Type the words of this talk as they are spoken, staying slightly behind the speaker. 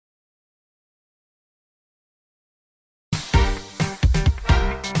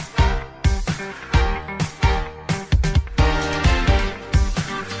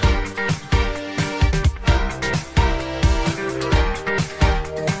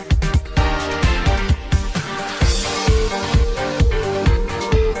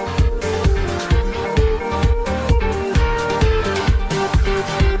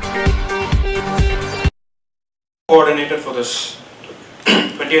coordinator for this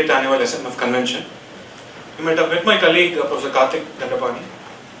 20th annual SMF convention. You might have met my colleague Professor Karthik Dandapani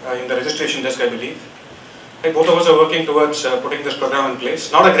in the registration desk, I believe. Both of us are working towards putting this program in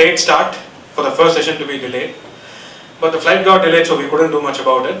place. Not a great start for the first session to be delayed, but the flight got delayed, so we couldn't do much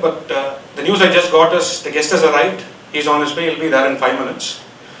about it. But the news I just got is the guest has arrived. He's on his way. He'll be there in 5 minutes.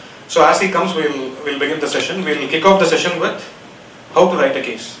 So as he comes, we'll begin the session. We'll kick off the session with how to write a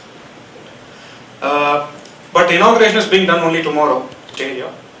case. But the inauguration is being done only tomorrow.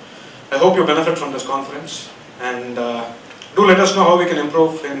 I hope you benefit from this conference, and do let us know how we can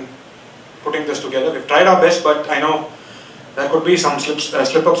improve in putting this together. We've tried our best, but I know there could be some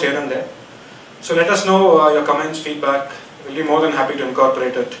slip-ups here and there. So let us know your comments, feedback. We'll be more than happy to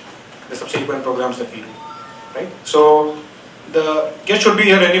incorporate it in the subsequent programs that we do. Right? So the guest should be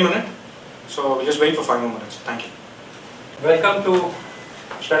here any minute. So we'll just wait for 5 more minutes. Thank you. Welcome to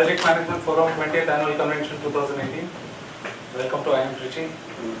Strategic Management Forum 20th Annual Convention 2018. Welcome to IIM Trichy.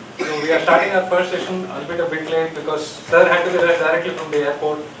 So we are starting our first session a bit late because Sir had to be there directly from the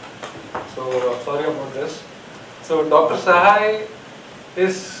airport. So sorry about this. So Dr. Sahai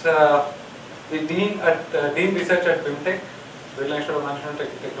is the Dean Research at BIMTech, Birla Institute of Management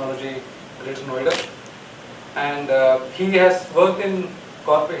Technology, in Noida. And he has worked in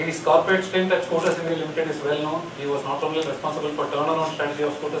his corporate stint at Scooters India Limited is well known. He was not only responsible for turnaround strategy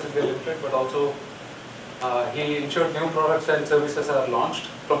of Scooters India Limited, but also he ensured new products and services are launched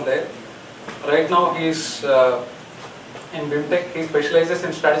from there. Right now he is in BIMTech. He specializes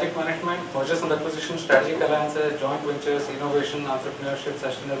in strategic management, mergers and acquisitions, strategic alliances, joint ventures, innovation, entrepreneurship,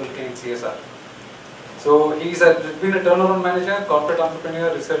 sustainability, and CSR. So he's been a turnaround manager, corporate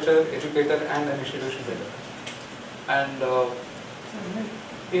entrepreneur, researcher, educator, and an institution builder. And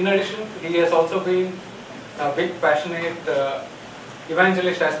in addition, he has also been a big passionate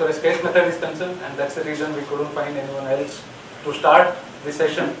evangelist as far as case method is concerned, and that's the reason we couldn't find anyone else to start this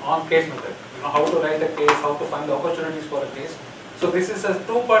session on case method. You know, how to write a case, how to find the opportunities for a case. So this is a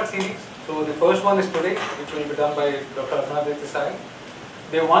two-part series. So the first one is today, which will be done by Dr. Abhinav Desai.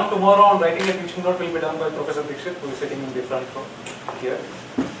 The one tomorrow on writing a teaching note will be done by Professor Dixit, who is sitting in the front row here.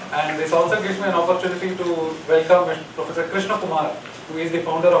 And this also gives me an opportunity to welcome Professor Krishna Kumar, who is the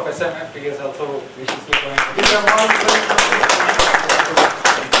founder of SMF. He is also recently joined.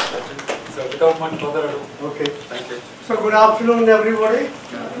 So without much further ado. Okay. Thank you. So good afternoon, everybody.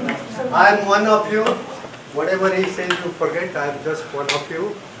 I am one of you. Whatever he says, you forget. I am just one of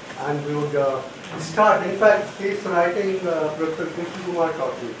you, and we would start. In fact, he is writing. Professor Krishna Kumar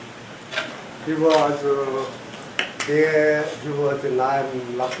taught me. He was there. He was in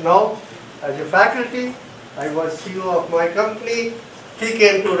IIM Lucknow as a faculty. I was CEO of my company. He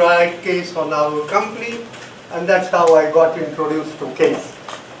came to write case on our company, and that's how I got introduced to case.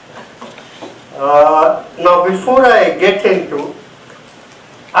 Now, before I get into,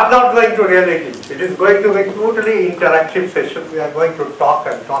 I'm not going to reality. It is going to be a totally interactive session. We are going to talk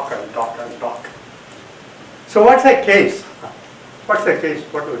and talk and talk and talk. So, what's a case? What's a case?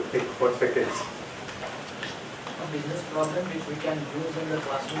 What do you think? What's a case? A business problem which we can use in the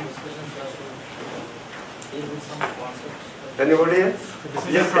classroom discussions just to deal with some concepts. Anybody else?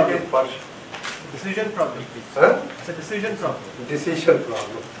 Decision problem. Decision problem. Huh? It's a decision problem. Decision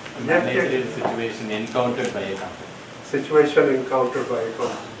problem. Managerial situation encountered by a company. Situation encountered by a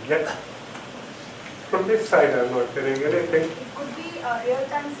company. Yes. From this side, I'm not hearing anything. It could be a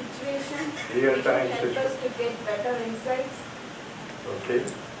real-time situation. Real-time It will help us to get better insights. Okay.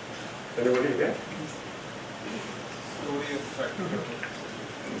 Anybody there?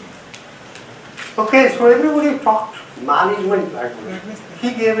 Okay, so everybody talked management language.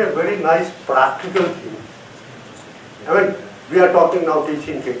 He gave a very nice practical thing. I mean, we are talking now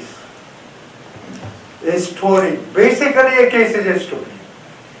teaching case. A story. Basically, a case is a story.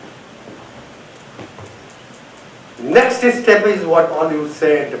 Next step is what all you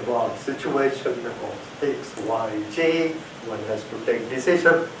said about situation, about X, Y, Z. One has to take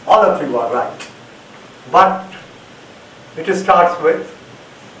decision. All of you are right. But it starts with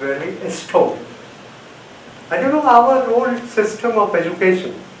really a story. I don't know our old system of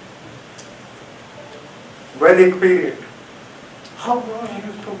education, Vedic period. How we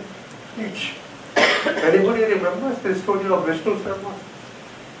used to teach? Anybody remembers the story of Vishnu Sharma?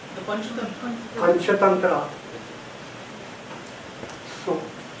 The Panchatantra. Panchatantra. So,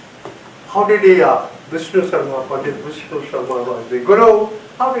 how did he, Vishnu Sharma, Pandit Vishnu Sharma was the guru,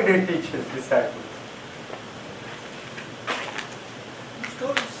 how did he teach his disciples?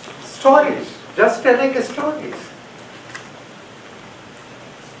 Stories. Just telling stories.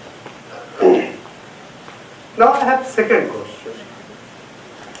 Now I have second question.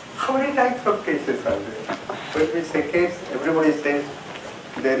 How many types of cases are there? When we say case, everybody says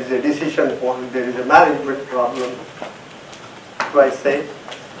there is a decision point, there is a management problem. So I say,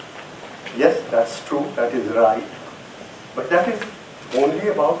 yes, that's true, that is right. But that is only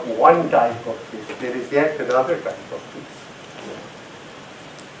about one type of case. There is yet another type of case.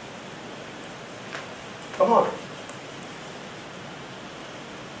 Come on.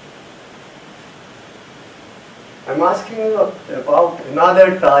 I'm asking you about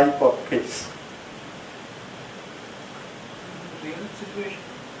another type of case. Real situation.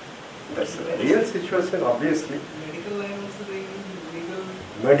 That's a real situation, obviously. Medical line also they use legal.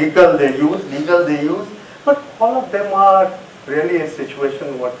 Medical they use, legal they use, but all of them are really a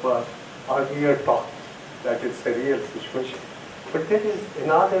situation what was earlier taught, that it's a real situation. But there is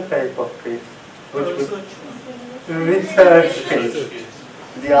another type of case, which research case.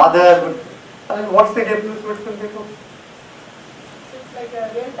 The other, what's the difference between the two? It's like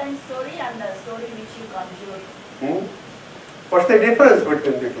a real-time story and a story which you conjure. What's the difference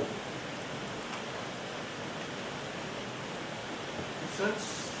between the two? Research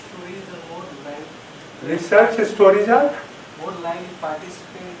stories are more live. Research stories are? More live,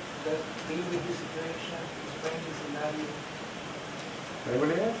 participate, that deal with the situation, explain the scenario.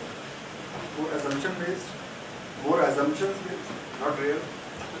 Anybody else? More assumption based, more assumptions based, not real.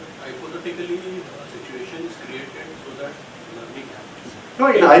 Hypothetically, a situation is created so that learning happens. No,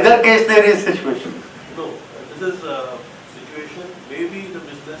 in either case there is situation. No, this is a situation maybe the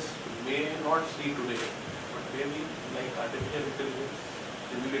business may not see today, but maybe like artificial intelligence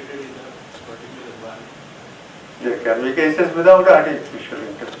simulated in a particular environment. There can be cases without artificial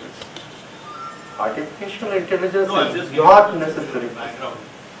intelligence. Artificial intelligence No, I'm is just not giving necessary. background.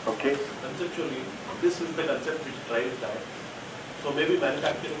 Okay. Conceptually, this is the concept which drives that. So maybe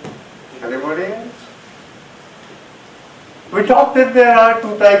manufacturing. Anybody else? We talked that there are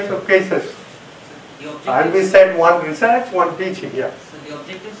two types of cases. And we said one research, one teaching, yeah. So the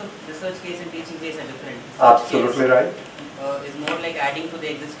objectives of research case and teaching case are different. Absolutely right. Is more like adding to the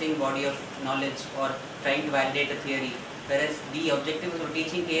existing body of knowledge or trying to validate a theory, whereas the objectives of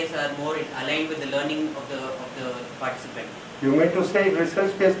teaching case are more aligned with the learning of the participant. You mean to say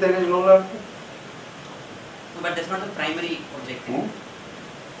research case there is no learning? No, but that's not the primary objective.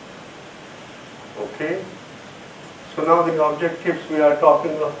 Okay. So now the objectives we are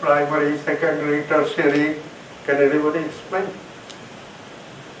talking of primary, secondary, tertiary. Can anybody explain?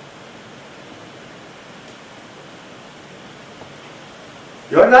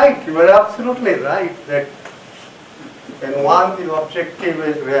 You're right, you are absolutely right that in one the objective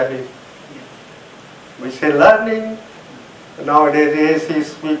is really, we say learning, nowadays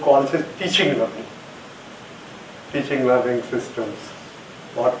we call it teaching learning systems,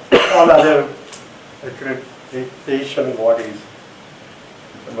 or all other accreditation bodies.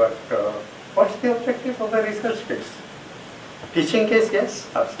 But what's the objective of the research case? Teaching case, yes,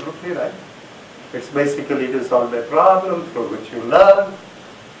 absolutely right. It's basically to solve a problem through which you learn.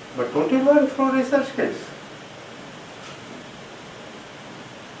 But don't you learn through research case?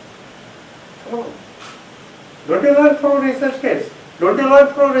 Come on. Don't you learn through research case? Don't you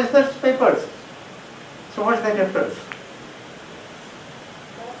learn through research papers? So what's the difference?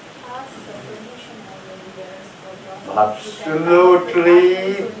 That has a solution already, whereas for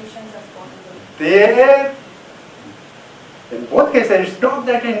Absolutely. solutions as possible. There, in both cases, it's not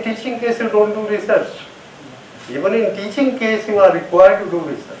that in teaching case you don't do research. Even in teaching case you are required to do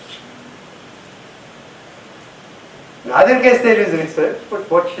research. In other case there is research, but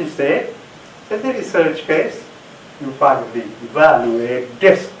what she said, in the research case, you finally evaluate,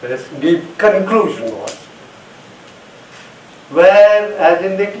 discuss, give conclusion was. Whereas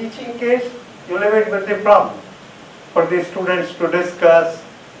in the teaching case, you leave it with the problem for the students to discuss,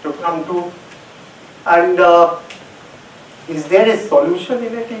 to come to, and is there a solution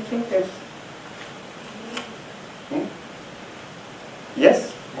in a teaching case?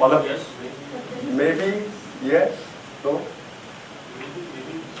 Yes? All of Yes, maybe, yes, no?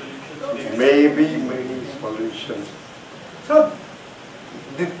 maybe Maybe solutions. So,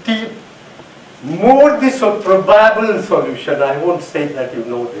 more this probable solution, I won't say that you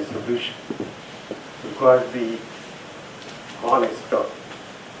know the solution, because the honest talk.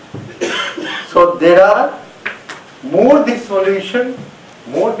 So there are more the solution,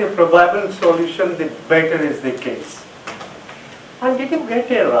 more the probable solution, the better is the case. And did you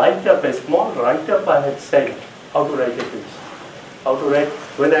get a write-up, a small write-up I had said how to write a case? How to write,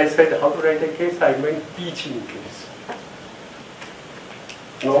 when I said how to write a case, I meant teaching case.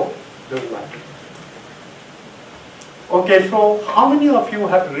 No? Doesn't matter. Okay, so how many of you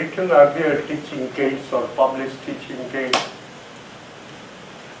have written earlier teaching case or published teaching case?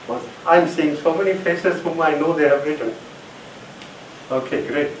 I'm seeing so many faces whom I know they have written. Okay,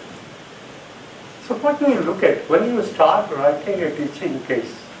 great. So what do you look at when you start writing a teaching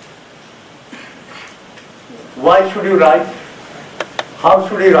case? Why should you write? How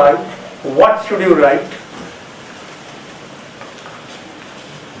should you write? What should you write?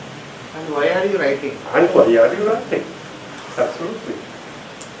 And why are you writing? And why are you writing? Absolutely.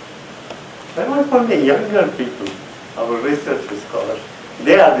 I want from the younger people, our research scholars,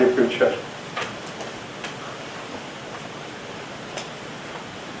 they are the future.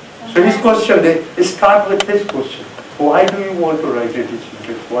 So his question, they start with this question. Why do you want to write a teaching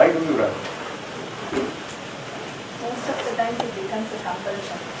case? Why do you write? Most of the time it becomes a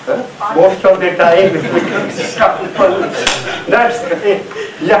compulsion. Most of the time it becomes compulsion. That's great.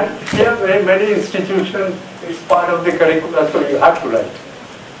 Yeah, here many institutions, it's part of the curriculum, so you have to write.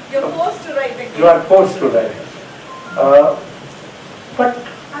 You're forced to write the case. You are forced to write. But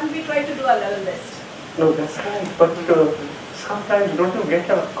And we try to do our level best. no, that's right. But sometimes don't you get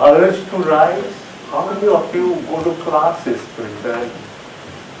an urge to write? How many of you go to classes, for example?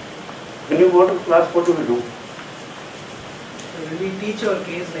 When you go to class, what do you do? When we teach our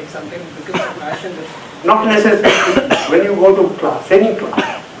case, like sometimes it becomes a passion. Not necessarily. When you go to class, any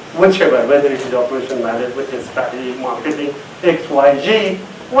class, whichever, whether it is operation management, strategy, marketing, X, Y, Z,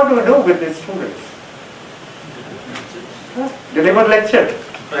 what do you do with the students? Deliver lecture.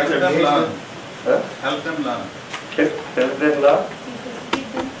 Help them learn. Huh? Help them learn. Help them learn.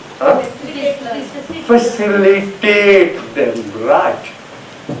 Huh? Facilitate Facilitate them, right.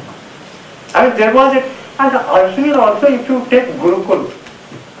 I mean, there was a, and earlier also if you take Gurukul,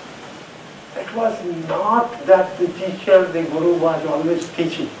 it was not that the teacher, the Guru was always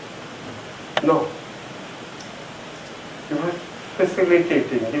teaching. No. He was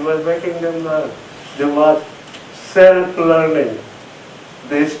facilitating, he was making them learn. There was self-learning.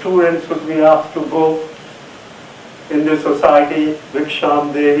 The students would be asked to go in the society,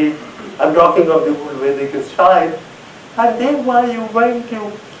 Viksham Dehi, I'm talking of the old Vedic style, and then while you went,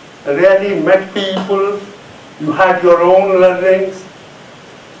 you really met people, you had your own learnings,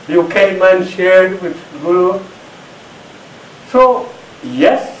 you came and shared with Guru. So,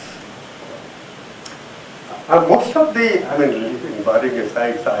 yes, most of the, I mean, barring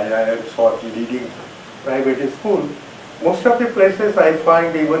aside, I am sort of leading private school, most of the places I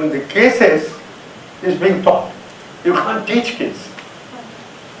find even the cases is being taught. You can't teach case.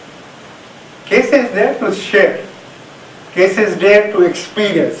 Case is there to share. Case is there to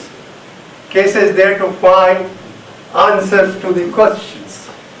experience. Case is there to find answers to the questions.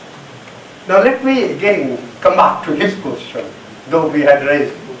 Now let me again come back to his question, though we had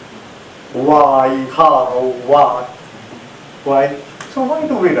raised why, how, what, why. So why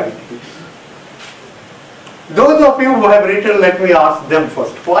do we write this? Those of you who have written, let me ask them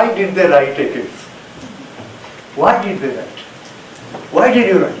first. Why did they write a case? Why did they write? Why did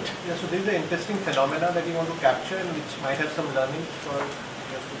you write? Yeah, so this is an interesting phenomena that you want to capture and which might have some learning for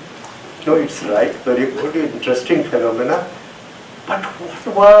your students. No, it's right, very good, interesting phenomena. But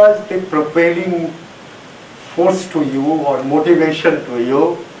what was the propelling force to you or motivation to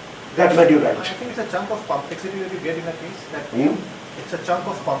you that made you write? I think it's a chunk of complexity that you get in a case. That It's a chunk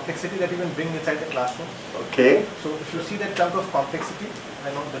of complexity that you can bring inside the classroom. Okay. So if you see that chunk of complexity,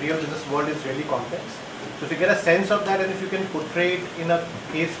 I know the real business world is really complex. So if you get a sense of that and if you can portray it in a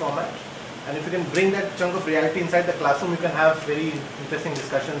case format, and if you can bring that chunk of reality inside the classroom, you can have very interesting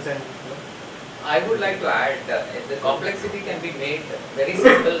discussions and I would like to add the complexity can be made very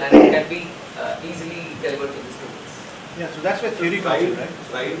simple and it can be easily delivered to the students. Yeah, so that's where theory comes in, right?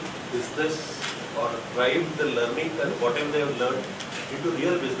 Drive business or drive the learning and whatever they have learned into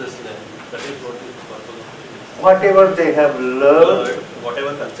real business scenario. That is what is the purpose of it. Whatever they have learned,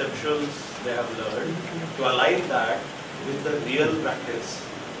 whatever conceptuals they have learned, to align that with the real practice.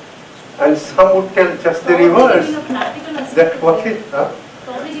 and some would tell just the reverse. That what is,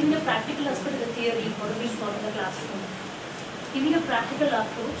 Probably giving a practical aspect of the theory for being taught in the classroom. Giving a practical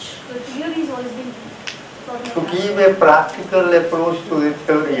approach, the theory is always been taught in the to classroom. give a practical approach to the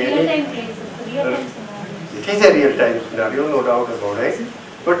theory. Real-time cases, real-time scenarios. It is a real-time scenario, no doubt about it.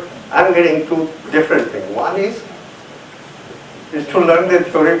 But I'm getting two different things. One is to learn the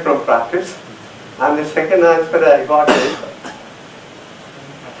theory from practice. And the second answer I got is,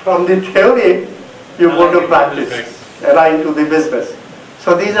 from the theory, you go to practice, align to the business.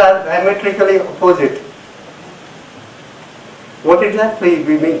 So these are diametrically opposite. What exactly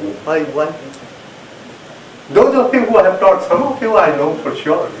we mean by one? Those of you who have taught, some of you I know for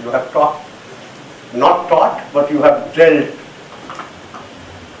sure, you have taught, not taught, but you have dealt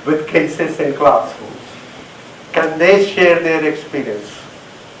with cases in classrooms. Can they share their experience?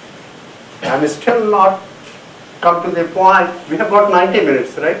 I'm still not come to the point. We have got 90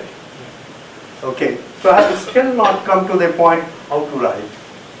 minutes, right? Okay. So I have still not come to the point how to write.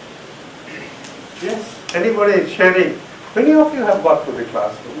 Yes. Anybody is sharing? Many of you have got to the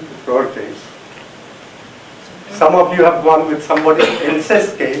classroom, your case. Some of you have gone with somebody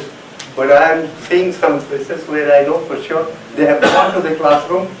else's case, but I am seeing some places where I know for sure they have gone to the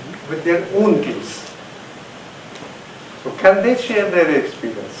classroom with their own case. So can they share their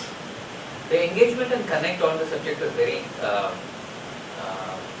experience? The engagement and connect on the subject is very,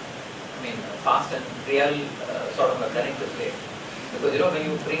 fast and real sort of a connect is there. Because when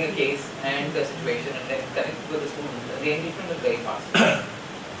you bring a case and the situation and then connect with the student, the engagement is very fast.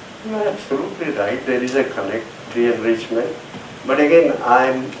 You are absolutely right. There is a connect, the enrichment. But again, I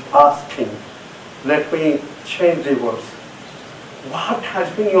am asking, let me change the words. What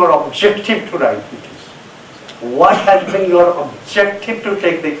has been your objective to write the case? What has been your objective to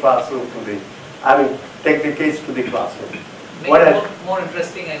take the classroom take the case to the classroom? Make it more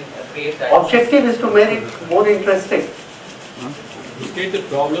interesting and create dialogue. Objective is to make it more interesting. State the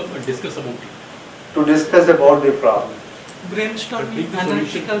problem and discuss about it. To discuss about the problem. Brainstorming,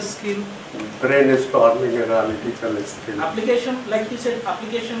 analytical skill. Brainstorming, analytical skill. Application, like you said,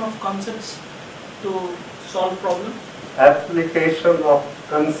 application of concepts to solve problem. Application of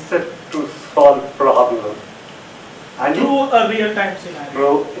concept to solve problem. And Through a real-time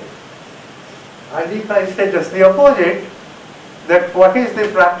scenario. And if I say just the opposite, that what is the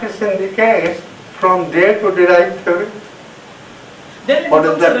practice in the case, from there to derive theory? Then it What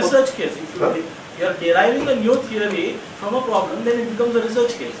becomes is that? a research case. If you are deriving a new theory from a problem, then it becomes a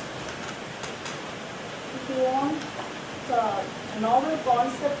research case. If you want a novel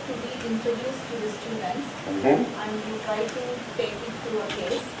concept to be introduced to the students and you try to take it to a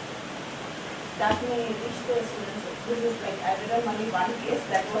case, that may reach the students. This is like, I read only one case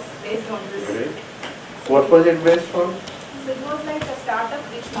that was based on this. Great. What was it based on? So it was like a startup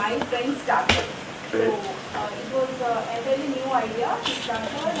which my friend started. Great. So it was a entirely new idea. He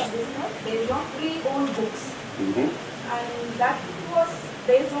started a business based on pre-owned books. And that was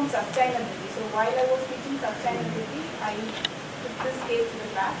based on sustainability. So while I was teaching sustainability, I took this case to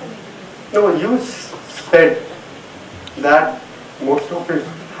the class and introduced it. No, you said that most of it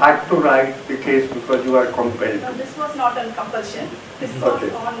had to write the case because you are compelled. No, this was not on compulsion. This was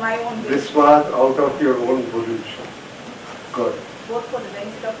on my own wish. This was out of your own volition. Good. Both for the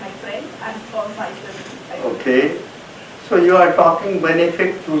benefit of my friend and for myself. Okay. So you are talking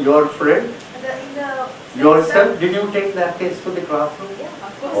benefit to your friend? In the Yourself? Did you take that case to the classroom? Yeah,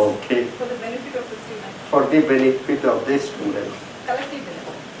 of course. Okay. For the benefit of the student. For the benefit of the student. Collective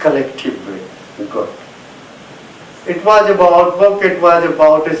benefit. Collective way. Good. It was about book, it was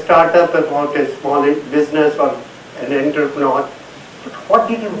about a startup, about a small business or an entrepreneur. But what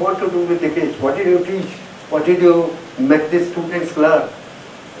did you want to do with the case? What did you teach? What did you make the students learn?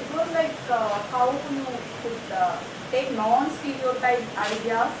 It was like how you could take non-stereotyped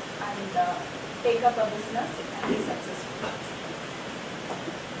ideas and take up a business and be successful.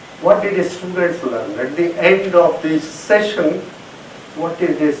 What did the students learn? At the end of the session, what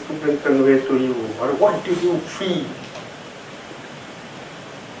did the student convey to you? Or what did you feel?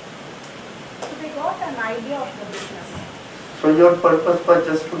 So they got an idea of the business. So your purpose was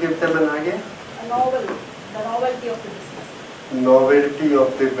just to give them an idea? A novel, the novelty of the business. Novelty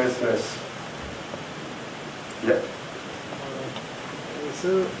of the business. Yeah.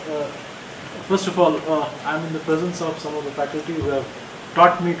 First of all, I'm in the presence of some of the faculty who have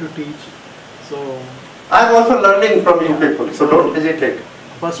taught me to teach. So I'm also learning from you people, so don't hesitate.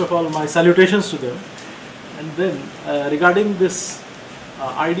 First of all, my salutations to them. And then regarding this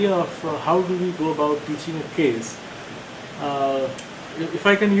idea of how do we go about teaching a case, if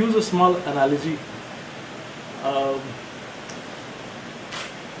I can use a small analogy,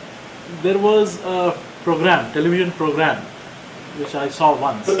 there was a program, television program, which I saw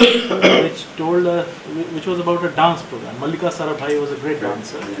once, which was about a dance program. Mallika Sarabhai was a great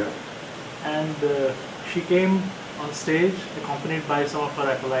dancer, and she came on stage accompanied by some of her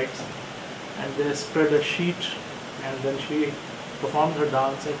acolytes, and they spread a sheet, and then she performed her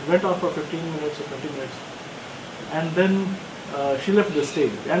dance. It went on for 15 minutes or 20 minutes, and then she left the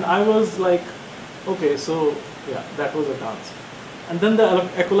stage, and I was like, okay, so yeah, that was a dance. And then the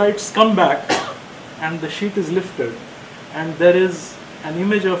acolytes come back, and the sheet is lifted, and there is an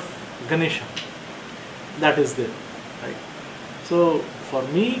image of Ganesha that is there, right? So for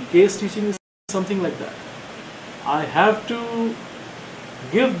me, case teaching is something like that. I have to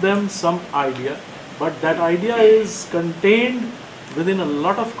give them some idea, but that idea is contained within a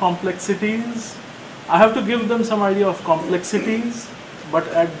lot of complexities. I have to give them some idea of complexities, but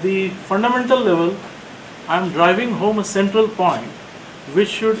at the fundamental level, I'm driving home a central point which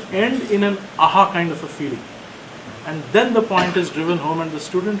should end in an aha kind of a feeling. And then the point is driven home and the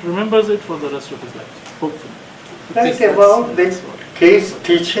student remembers it for the rest of his life, hopefully. Like about this case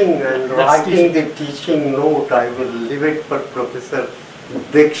teaching and That's writing the teaching note, I will leave it for Professor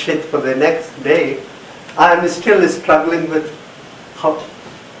Dikshit for the next day. I am still struggling with how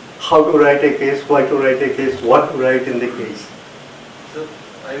to write a case, why to write a case, what to write in the case. So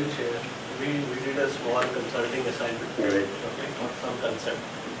I will share. We did a small consulting assignment. Right. Okay, or some concept.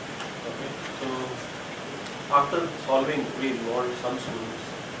 Okay. So after solving, we involved some students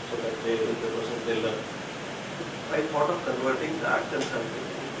so that they learn. I thought of converting that consulting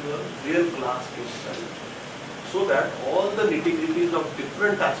into a real class case study, so that all the nitty-gritties of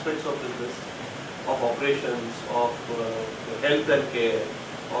different aspects of business, of operations, of health and care,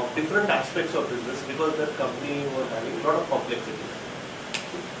 of different aspects of business, because that company was having a lot of complexity.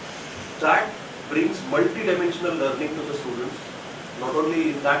 That brings multi-dimensional learning to the students, not only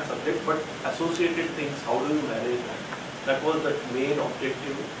in that subject, but associated things, how do you manage that? That was the main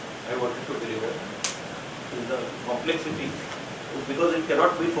objective I wanted to deliver in the complexity, because it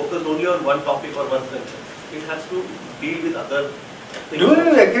cannot be focused only on one topic or one sentence. It has to deal with other things. Do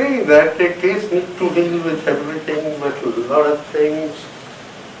you agree that a case needs to deal with everything, with a lot of things?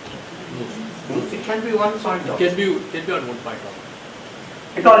 It can be one point. It can be on one point.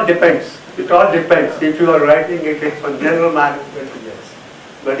 It all depends. It all depends. If you are writing a case on general management, yes.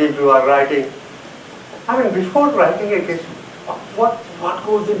 But if you are writing, I mean, before writing a case, what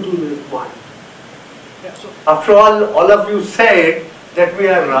goes into your mind? Yeah, so After all of you said that we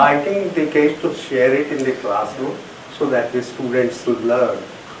are writing the case to share it in the classroom so that the students will learn.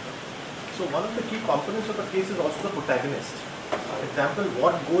 So one of the key components of the case is also the protagonist. For example,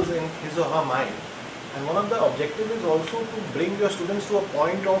 what goes in his or her mind. And one of the objectives is also to bring your students to a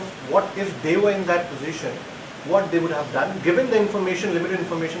point of what if they were in that position, what they would have done, given the information, limited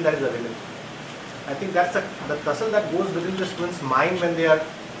information that is available. I think that's the tussle that goes within the student's mind when they are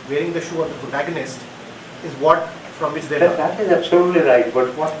wearing the shoe of the protagonist is what from which they learn. That is absolutely right,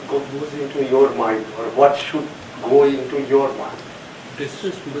 but what goes into your mind or what should go into your mind? Test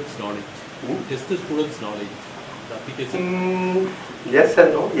the student's knowledge. Test the student's knowledge. The application. Yes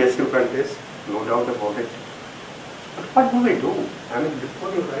and no. Yes, you can test. No doubt about it. But what do we do? I mean, before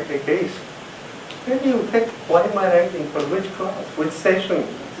you write a case, then you think, why am I writing? For which class? Which session?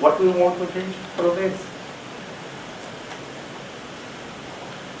 What do you want to teach for this?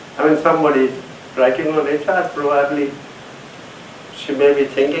 I mean, somebody writing on HR, probably she may be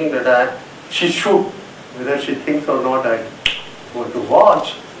thinking that she should, whether she thinks or not, I want to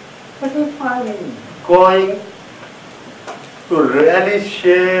watch. But if I'm going to really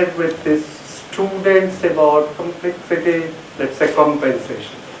share with these students about complexity, let's say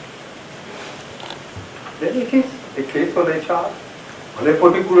compensation, then it is a case on HR, on a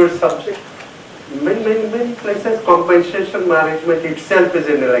particular subject. Many places compensation management itself is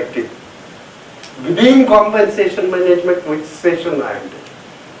an elective. Within compensation management, which session I am doing.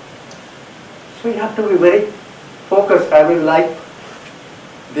 So you have to be very focused. I mean, like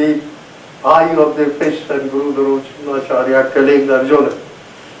the eye of the fish and Guru Dharocacharya telling Arjuna,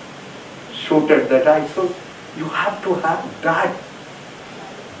 shoot at that eye. So you have to have that.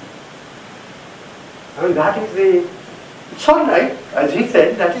 I mean, that is the, it's all right, as he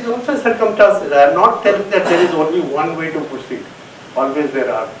said, that is also circumstances. I am not telling that there is only one way to proceed. Always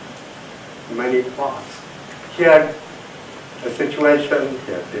there are many paths. Here, the situation,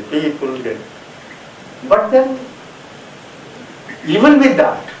 here, the people, here. But then, even with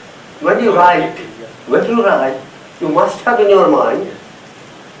that, when you write, you must have in your mind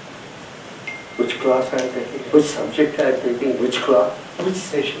which class I am taking, which subject I am taking, which class, which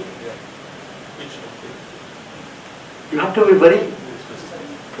session. You have to be very,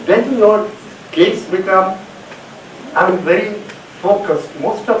 then your case become, I mean, very focused.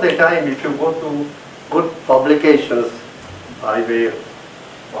 Most of the time, if you go to good publications, IWay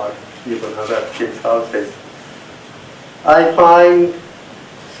or even other case houses, I find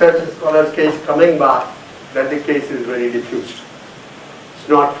such a scholar's case coming back that the case is very diffused. It's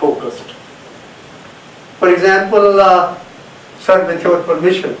not focused. For example, sir, with your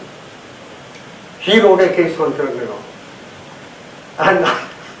permission, he wrote a case on turnaround. And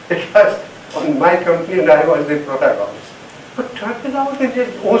it was on my company and I was the protagonist. But turnaround is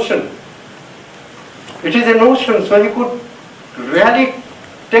an ocean. It is an ocean, so you could really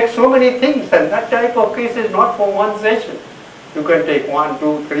take so many things, and that type of case is not for one session. You can take 1,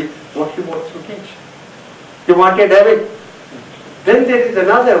 2, 3, what he wants to teach. He wanted having. Then there is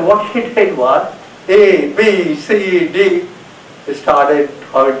another, what he did was A, B, C, D. started,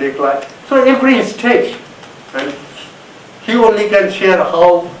 how it declined. So every stage, and he only can share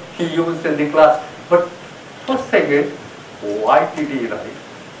how he used in the class. But first thing is, why did he write?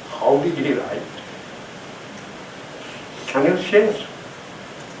 How did he write? Can you share?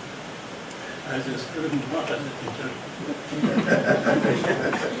 As a student, not as a teacher.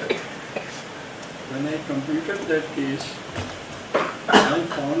 When I completed that case, I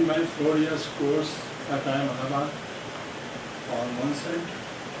found my 4 years course at IIM Allahabad on one side,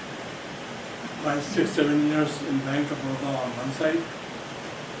 my 6-7 years in Bank of Baroda on one side,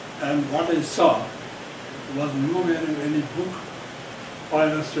 and what I saw was nowhere in any book or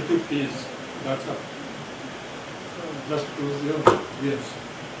illustrative case. That's all. Just close your ears.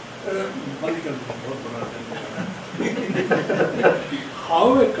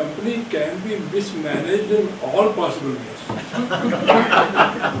 How a company can be mismanaged in all possible ways.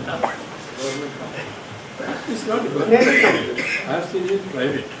 It's not good. I have seen it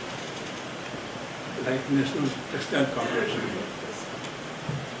private, like National Textile Corporation.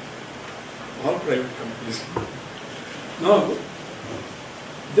 All private companies. Now,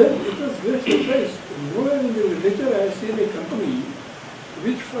 then it was very surprised. Nowhere in the literature I have seen a company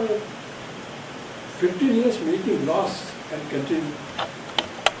which for 15 years making loss and continue.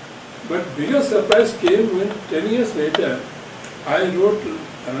 But bigger surprise came when 10 years later I wrote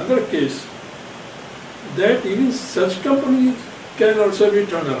another case that even such companies can also be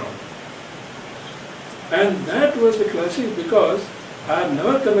turned around. And that was the classic because I have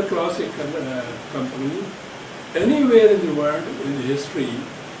never come across a company anywhere in the world in the history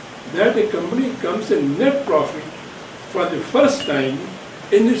that a company comes in net profit for the first time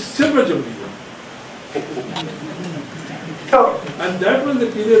in its silver jubilee. And that was the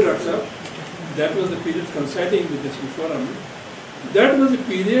period, Raksa, that was the period coinciding with this forum. That was the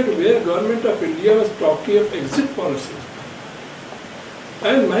period where Government of India was talking of exit policy.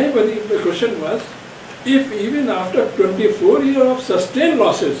 And my question was, if even after 24 years of sustained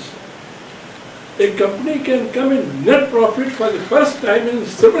losses, a company can come in net profit for the first time in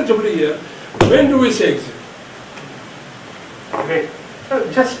silver jubilee year, when do we say exit? Okay.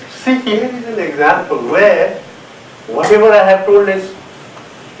 So just see, here is an example where whatever I have told is,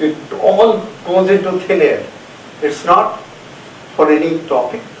 it all goes into thin air. It's not for any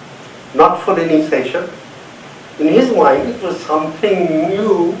topic, not for any session. In his mind, it was something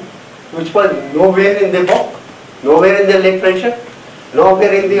new which was nowhere in the book, nowhere in the literature,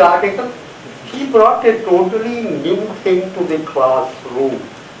 nowhere in the article. He brought a totally new thing to the classroom.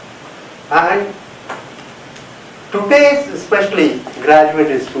 And today's, especially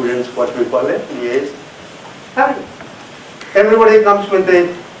graduate students, what we call it, yes, and everybody comes with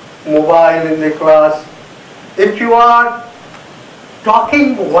a mobile in the class. If you are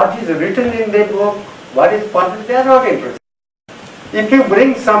talking what is written in the book, what is published, they are not interested. If you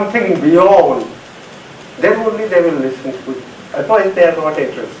bring something beyond, then only they will listen to it. Otherwise they are not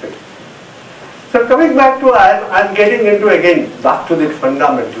interested. So coming back to, I'm getting into again, back to the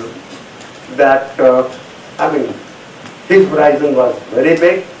fundamental, that, his horizon was very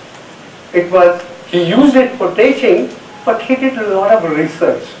big. It was, he used it for teaching, but he did a lot of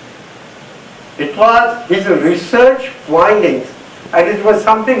research. It was his research findings, and it was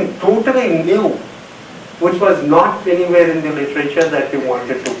something totally new, which was not anywhere in the literature that he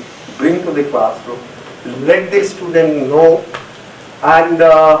wanted to bring to the classroom. Let the student know. And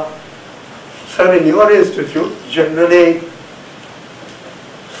sir, in your institute, generally,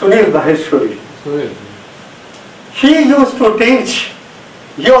 Sunil Maheshwari, he used to teach.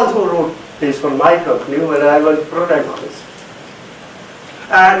 He also wrote this for my company where I was protagonist.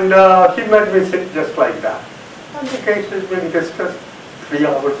 And he made me sit just like that. And the case has been discussed,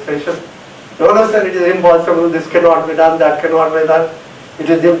 3-hour session. No, sir, it is impossible, this cannot be done, that cannot be done. It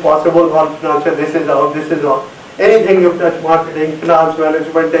is impossible, financial, this is out, this is out. Anything you touch, marketing, finance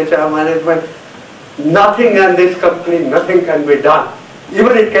management, HR management, nothing in this company, nothing can be done.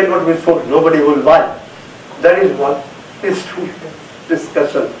 Even it cannot be sold, nobody will buy. That is what is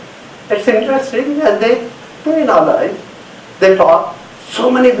discussion. It's interesting, and they in our life, they talk, so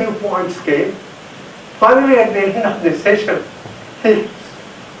many viewpoints came. Finally, at the end of the session, he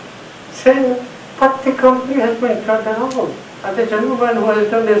said, but the company has been turned around. And the gentleman who has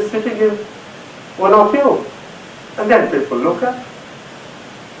done is sitting in one of you. And then people look at.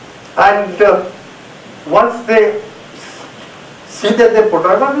 And once they see that the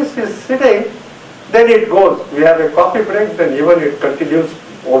protagonist is sitting, then it goes. We have a coffee break, then even it continues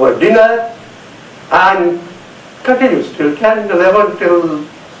over dinner and continues till 10, 11, till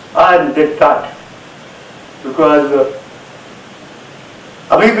and they start. Because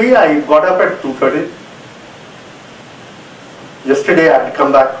I got up at 2:30. Yesterday I had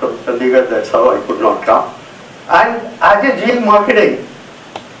come back from Chandigarh, that's how I could not come. And as a GL marketing,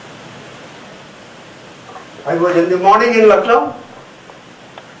 I was in the morning in Lucknow,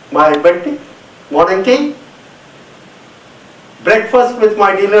 my bed morning tea, breakfast with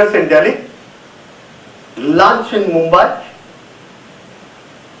my dealers in Delhi, lunch in Mumbai,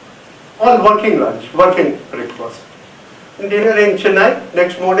 all working lunch, working breakfast. Dinner in Chennai,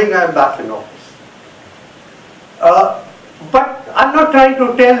 next morning I am back in office. But I'm not trying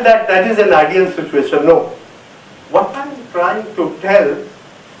to tell that that is an ideal situation, no. What I'm trying to tell,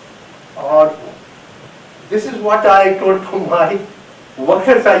 or this is what I told to my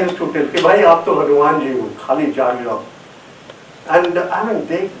workers, I used to tell, कि भाई आप तो हनुमान जी हो, खाली जाग जाओ. And I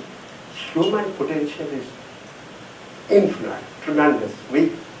mean, human potential is infinite, tremendous.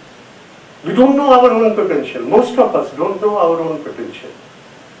 We don't know our own potential. Most of us don't know our own potential.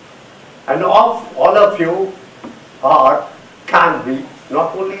 And all of you can be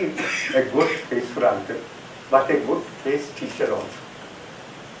not only a good face franker, but a good face teacher also.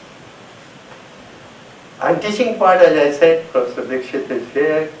 And teaching part, as I said, Professor Dixit is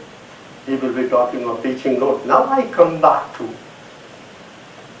here. He will be talking of teaching note. Now I come back to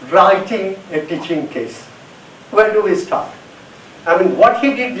writing a teaching case. Where do we start? I mean, what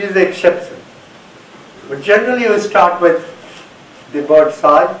he did is the exception. But generally we start with the bird's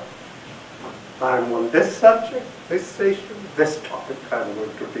eye. I am on this subject, this issue, this topic I am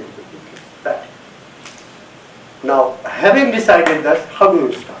going to take with you. That. Now, having decided that, how do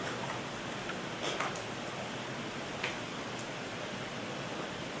you start?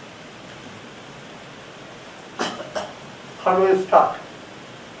 How do you start?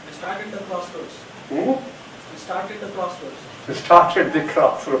 We start at the crossroads. Hmm? We start at the crossroads. You start at the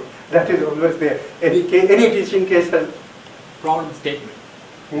crossroads. That is always there. Any teaching case has problem statement.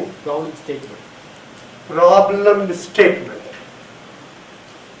 Hmm? Problem statement. Problem statement.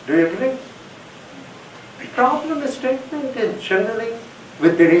 Do you agree? Problem statement is generally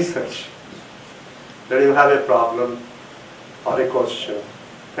with the research. That you have a problem or a question,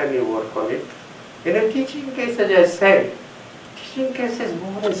 then you work on it. In a teaching case, as I said, teaching case is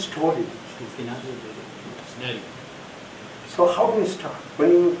more a story. So how do you start? When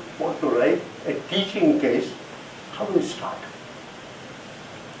you want to write a teaching case, how do you start?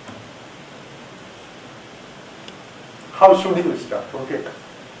 How should you start? Okay.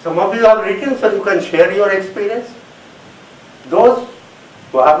 Some of you have written, so you can share your experience. Those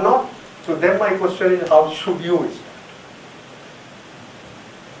who have not, to them my question is, how should you start?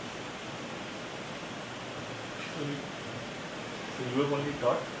 So you have only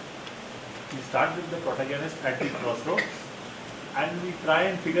taught. We start with the protagonist at the crossroads and we try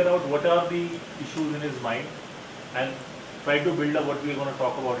and figure out what are the issues in his mind and try to build up what we are going to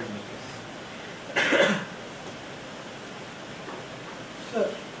talk about in the case. Sir.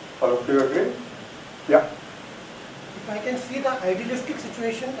 All of you agree? Yeah. If I can see the idealistic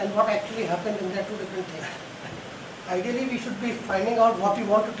situation and what actually happened in that, two different things. Ideally, we should be finding out what we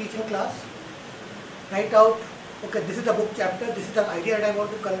want to teach in class, write out, okay, this is the book chapter, this is the idea that I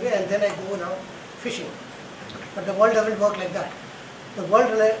want to convey, and then I go now fishing. But the world doesn't work like that. The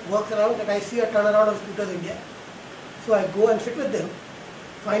world works around that I see a turnaround of Scooters India. So I go and sit with them,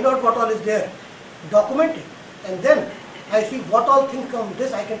 find out what all is there, document it, and then I see what all things from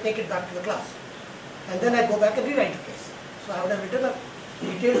this, I can take it back to the class. And then I go back and rewrite the case. So I would have written a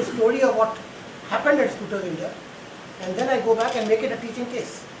detailed story of what happened at Scooters India, and then I go back and make it a teaching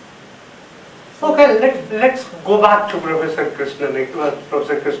case. Okay, let's go back to Professor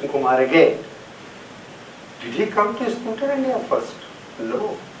Krishna Kumar again. Did he come to Scooter India first?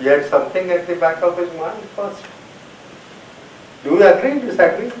 No. He had something at the back of his mind first. Do you agree,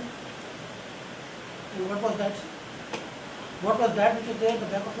 disagree? And what was that? What was that which was there at the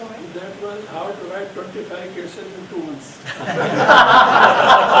back of your mind? That was how to write 25 cases in 2 months. That's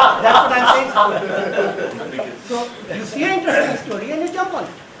what I'm saying. So you see an interesting story and you jump on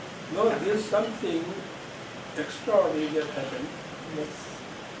it. No, there's something extraordinary that happened.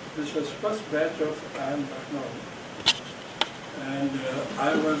 This was first batch of IIM Lucknow, and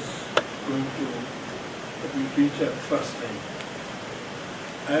I was going to be teacher first time.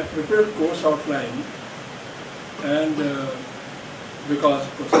 I prepared course outline, and because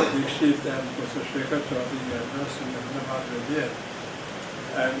Professor Dixit and Professor Shekhar Chaudhary and us in Ahmedabad were there,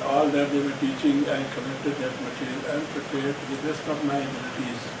 and all that they were teaching, I collected that material and prepared to the best of my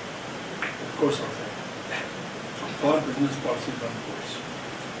abilities course outline for business policy one course.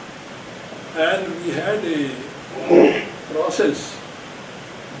 And we had a process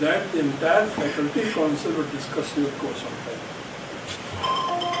that the entire faculty council would discuss your course outline.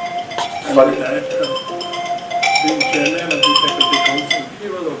 And the director being chairman of the faculty council, he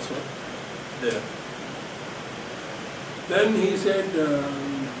was also there. Then he said, no,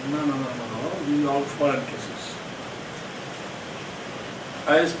 these are all foreign cases.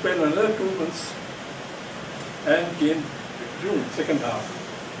 I spent another 2 months and came June, second half.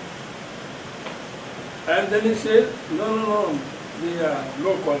 And then he said, no, they are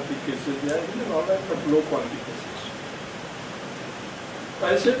low quality cases. They are all right, but low quality cases.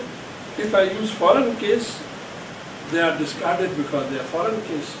 I said, if I use foreign case, they are discarded because they are foreign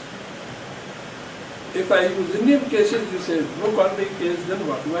case. If I use Indian cases, you say no quality case, then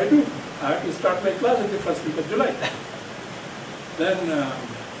what do? I have to start my class in the first week of July. Then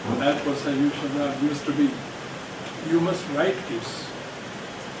that was a used to be, you must write case.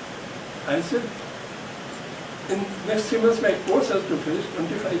 I said, in next 3 months my course has to finish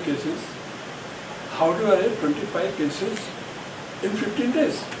 25 cases. How do I write 25 cases in 15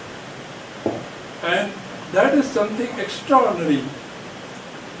 days? And that is something extraordinary.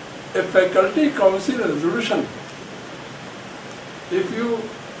 A faculty council resolution, if you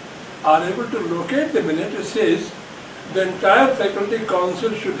are able to locate the minute, it says the entire faculty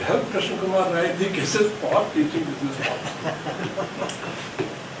council should help Krishna Kumar write the cases for teaching business law.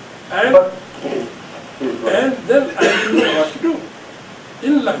 And then I didn't know what to do.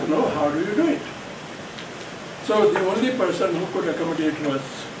 In Lucknow, how do you do it? So the only person who could accommodate was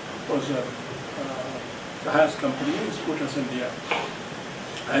Sahas company, Scooters India.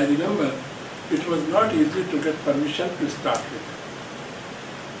 I remember it was not easy to get permission to start with.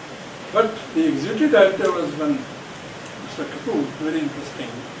 But the executive director was one, Mr. Kapoor, very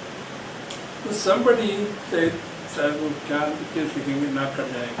interesting. So somebody said, "Sir, wo kya case likhenge, naak kat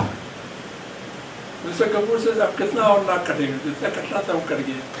jayega." Mr. Kapoor says, "Ab kitna aur naak katenge?" Jitna katna tha wo kat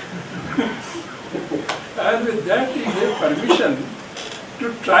gaya. And with that he gave permission to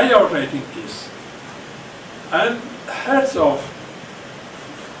try out writing case. And hats off,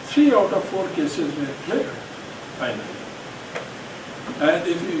 3 out of 4 cases were cleared finally. And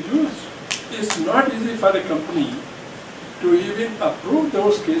if you use, it's not easy for a company to even approve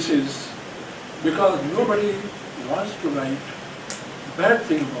those cases because nobody wants to write bad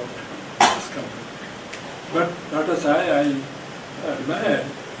thing about this company. But Dr. Sai, I admire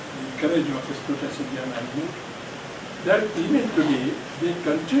the courage of his Scooters India management that even today they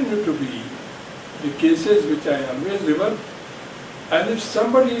continue to be the cases which I always refer. And if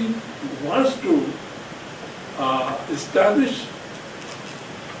somebody wants to establish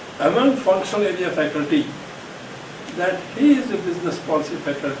among functional area faculty that he is a business policy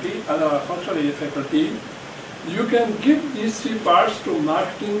faculty and our functional area faculty, you can give these 3 parts to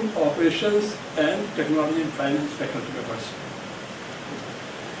marketing, operations and technology and finance faculty members.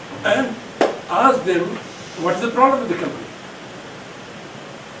 And ask them what is the problem with the company.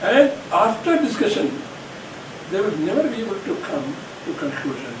 And after discussion, they will never be able to come to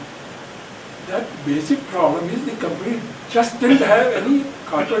conclusion that basic problem is the company just didn't have any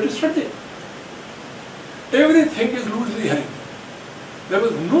corporate strategy. Everything is loosely hanging. There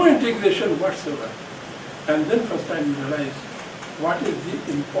was no integration whatsoever. And then first time you realize what is the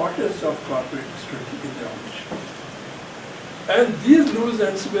importance of corporate strategy in the organization. And these loose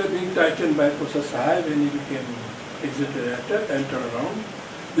ends were being tightened by Professor Sahai when he became executive director and turned around.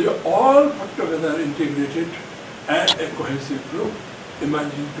 They were all put together, integrated, and a cohesive group,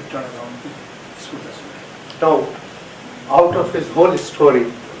 imagining to turn around the Scooters. Now, out of his whole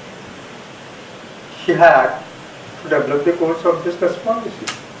story, he had to develop the course of business policy.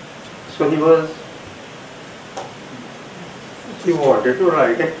 So he wanted to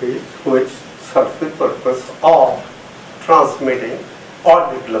write a case which serves the purpose of transmitting or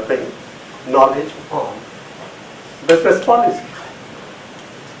developing knowledge on business policy.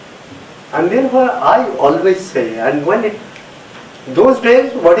 And therefore I always say, and those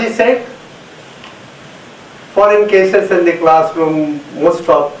days what he said, foreign cases in the classroom, most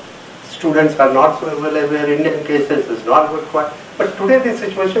of students are not so well aware, Indian cases is not required. But today the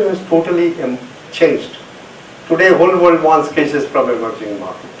situation is totally changed. Today whole world wants cases from emerging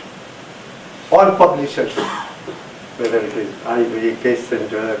market. All publishers, whether it is IB, Case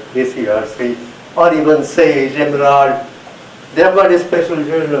Center, ACRC, or even Sage, Emerald, they have got special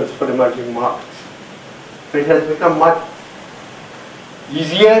journals for emerging markets. It has become much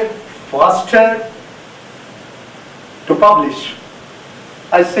easier, faster to publish.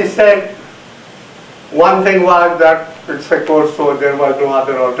 As he said, one thing was that it's a course, so there was no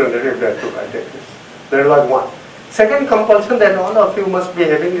other alternative than to write it. That was one. Second compulsion that all of you must be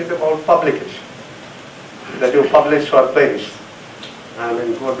having is about publication. That you publish or perish. I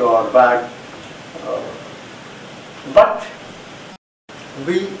mean, good or bad. But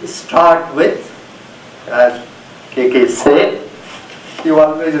we start with, as KK said, you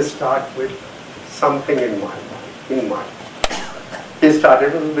always start with something in mind. He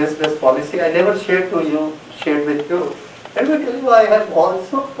started with business policy. I never shared with you. Let me tell you, I have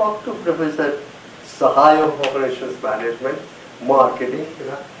also talked to Professor Sahai of Operations Management, Marketing,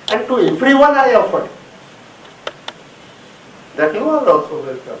 and to everyone I offered that you are also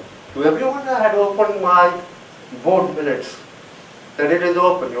welcome. To everyone I had opened my board minutes, that it is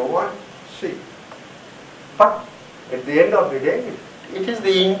open, you want, see. But at the end of the day, it is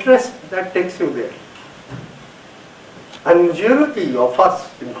the interest that takes you there. And majority of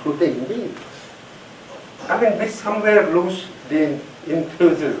us, including me, we somewhere lose the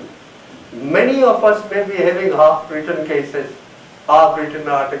enthusiasm. Many of us may be having half-written cases, half-written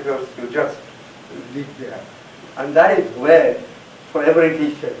articles to just leave there. And that is where, for every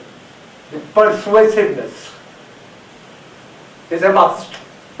teacher, the persuasiveness is a must.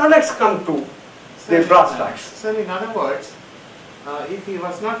 Now let's come to the brass tacks. So in other words, if he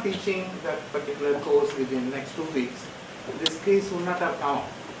was not teaching that particular course within the next 2 weeks, this case would not have come up.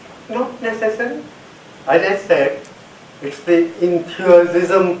 Not necessarily. As I said, it's the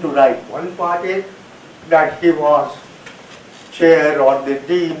enthusiasm to write. One part is that he was chair or the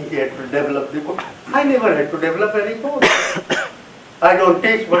dean, he had to develop the course. I never had to develop any course. I don't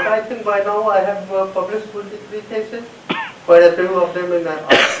teach, but I think by now I have published 23 cases. Quite a few of them in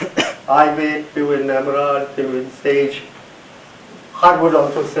IB, few in Emerald, few in Sage. Harvard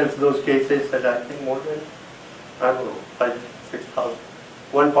also sells those cases at I think more than, I don't know, 5,000-6,000.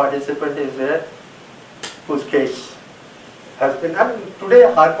 One participant is there whose case has been,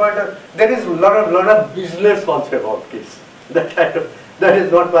 today Harvard, there is a lot of business also about case. That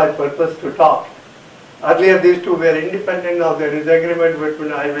is not my purpose to talk. Earlier these two were independent, now there is agreement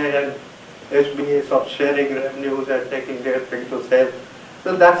between IMA and SBS of sharing revenues and taking their thing to save.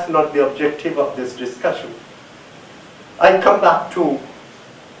 So that's not the objective of this discussion. I come back to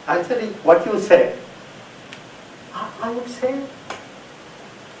answering what you said. I would say,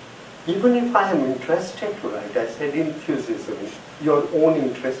 even if I am interested to write, I said enthusiasm, your own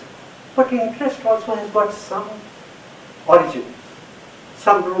interest, but interest also has got some origin,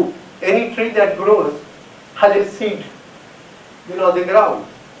 some root. Any tree that grows has a seed below the ground.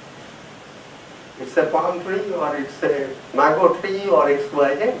 It's a palm tree or it's a mango tree or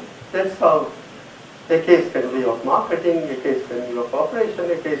XYZ. That's how a case can be of marketing, a case can be of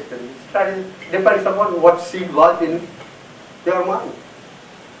operation, a case can be strategy. Depends upon what seed was in your mind.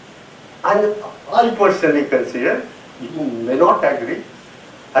 And I personally consider, you may not agree,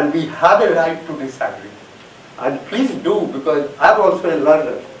 and we have a right to disagree. And please do, because I am also a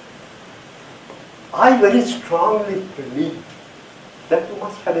learner. I very strongly believe that you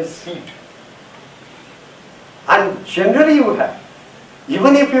must have a seed. And generally you have.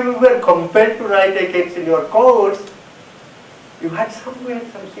 Even if you were compelled to write a case in your course, you had somewhere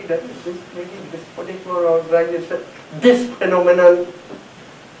some seed. This particular organization, this phenomenon,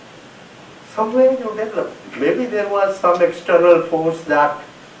 somewhere you developed. Maybe there was some external force that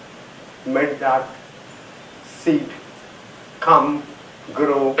made that seed come,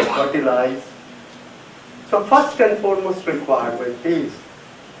 grow, fertilize. So first and foremost requirement is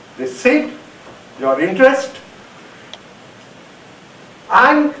the seed, your interest,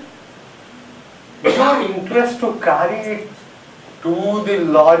 and your interest to carry it to the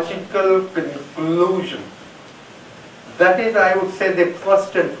logical conclusion. That is, I would say, the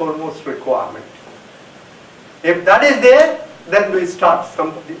first and foremost requirement. If that is there, then we start.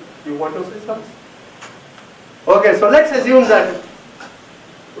 Somebody, you want to say something? Okay, so let's assume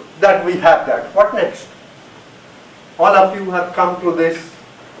that we have that. What next? All of you have come to this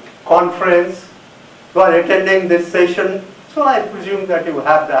conference, you are attending this session, so I presume that you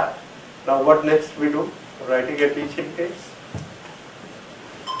have that. Now what next we do? Writing a teaching case.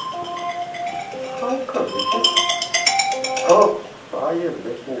 How come? Oh, I am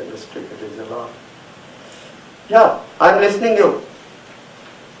making a mistake, it is a lot. Yeah, I am listening to you.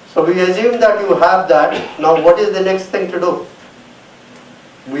 So we assume that you have that. Now what is the next thing to do?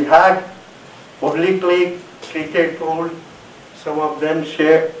 We had obliquely treated, told, some of them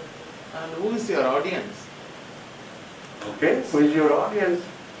shared. And who is your audience? Okay, who is your audience?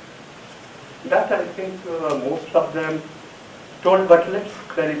 That I think most of them told, but let's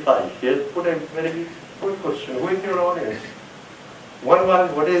clarify. Here, put a very good question. Who is your audience? One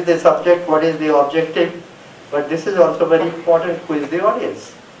was, what is the subject, what is the objective? But this is also very important, who is the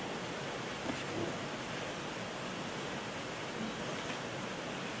audience?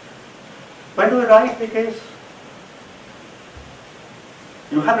 When do you write the case?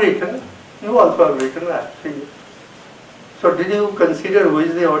 You have written, you also have written actually. So did you consider who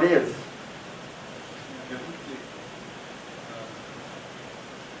is the audience?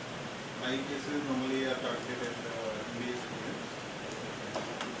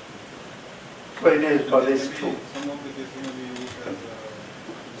 So it is for these two. Some of the cases may be used as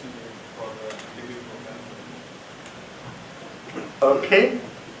teaching aid for degree program. Okay?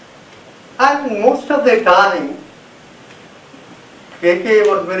 And most of the time, KK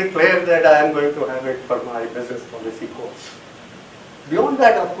was very clear that I am going to have it for my business policy course. Beyond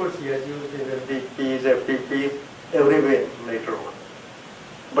that, of course, he has used it in FDPs, FTPs, everywhere later on.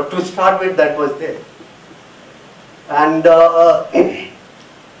 But to start with, that was there. And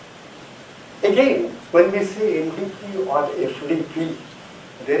again, when we say MDP or FDP,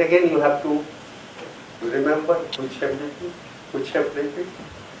 there again you have to remember which MDP, which FDP,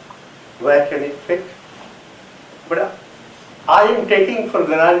 where can it fit. But I am taking for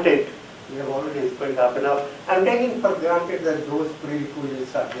granted, we have already spent half an hour, I am taking for granted that those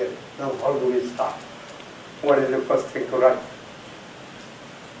prerequisites are there. Now how do we start? What is the first thing to write?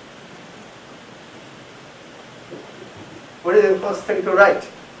 What is the first thing to write?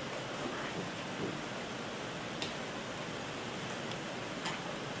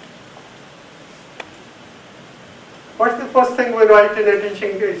 What's the first thing we write in a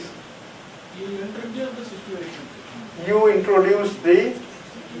teaching case? You introduce the situation. You introduce the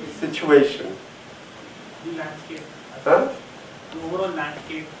situation. The landscape. Huh? The overall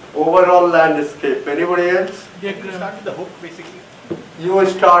landscape. Overall landscape. Anybody else? You start with the hook basically. You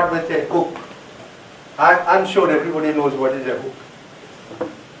start with a hook. I'm sure everybody knows what is a hook.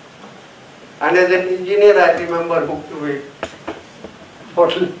 And as an engineer, I remember hook to weight for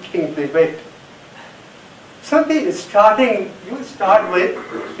lifting the weight. So the starting, you start with,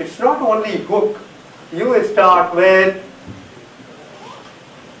 it's not only hook, you start with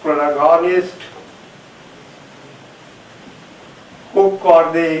protagonist, hook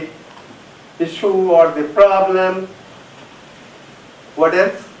or the issue or the problem. What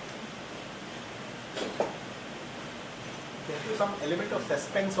else? There's some element of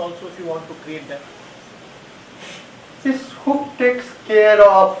suspense also if you want to create that. This hook takes care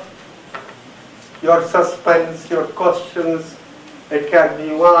of your suspense, your questions. It can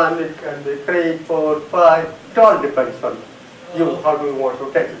be 1, it can be 3, 4, 5. It all depends on you. How do you want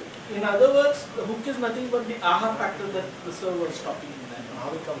to take it? In other words, the hook is nothing but the aha factor that the sir was talking in that. Aha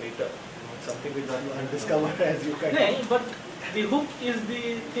will come later. It's something which you undiscovered as you can. No, but the hook is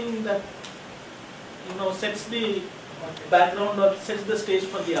the thing that sets the background or sets the stage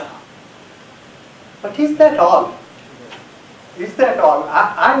for the aha. But is that all? Is that all?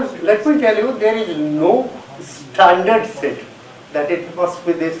 Let me tell you, there is no standard set that it must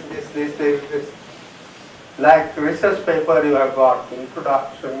be this. Like research paper, you have got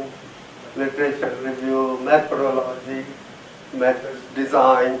introduction, literature review, methodology, methods,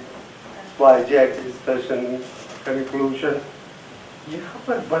 design, YJ discussion, conclusion. You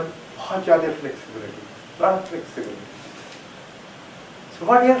have but बहुत ज़्यादा flexibility, lot of flexibility. So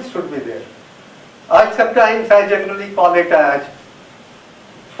what else should be there? I generally call it as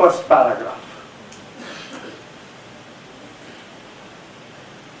first paragraph.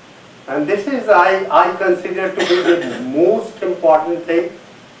 And this is, I consider to be the most important thing,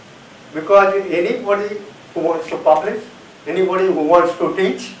 because anybody who wants to publish, anybody who wants to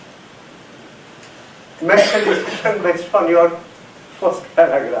teach, makes a decision based on your first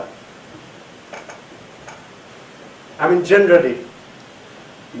paragraph. I mean, generally,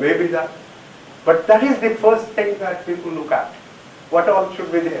 maybe that. But that is the first thing that people look at. What all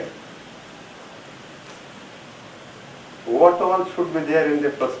should be there? What all should be there in the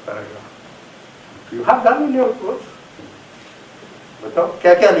first paragraph? You have done in your course. बताओ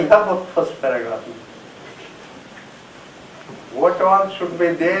क्या क्या लिखा first paragraph में? What all should be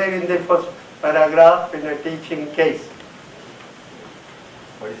there in the first paragraph in a teaching case?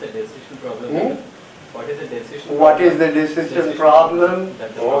 What is the decision problem? What is the decision? What is the decision problem?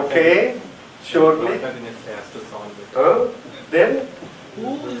 That the Okay, surely. protagonist has to solve it. Then,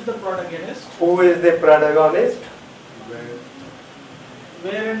 Who is the protagonist? who is the protagonist?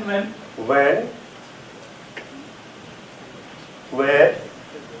 Where and when? When? Where?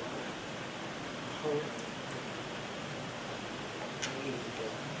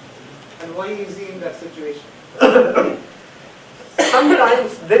 And why is he in that situation?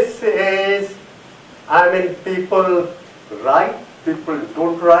 Sometimes this is, people write, people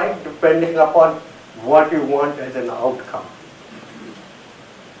don't write, depending upon what you want as an outcome.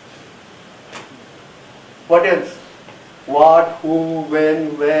 What else? What, who,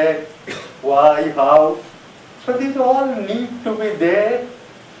 when, where, why, how. So these all need to be there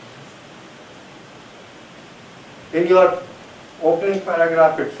in your opening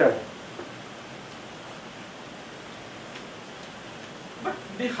paragraph itself. But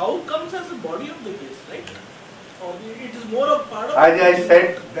the how comes as a body of the case, right? It is more a part of. As I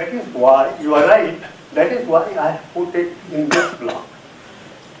said, that is why, you are right, that is why I put it in this block.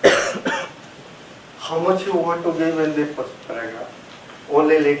 How much you want to give in the first paragraph?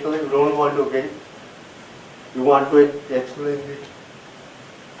 Only little you don't want to give. You want to explain the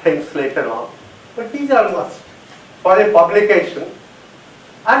things later on. But these are must for a publication.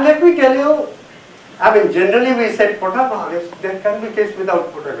 And let me tell you, I mean, generally we said protagonist, there can be case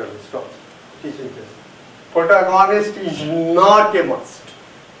without protagonist also. Teaching case. Protagonist is not a must.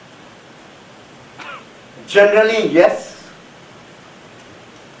 Generally, yes.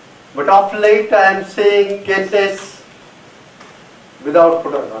 But of late I am seeing cases without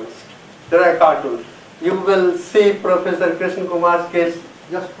protagonist. There are cartoons. You will see Professor Krishna Kumar's case,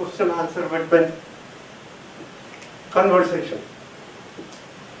 just question answer between conversation.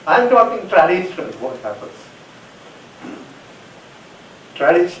 I am talking traditional, what happens.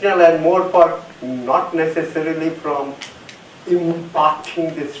 Traditional and more for not necessarily from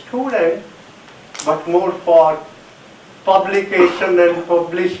impacting the student, but more for publication and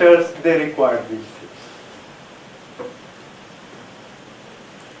publishers, they require these things.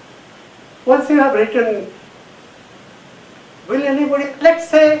 Once you have written, will anybody, let's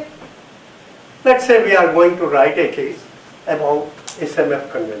say we are going to write a case about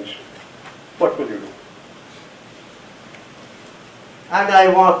SMF convention. What will you do? And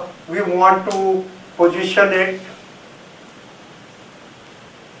we want to position it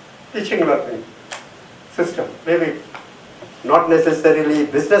teaching learning system, maybe not necessarily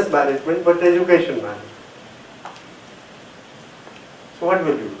business management, but education management. So what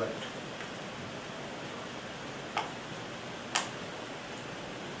will you write?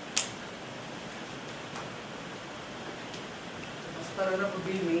 This paragraph would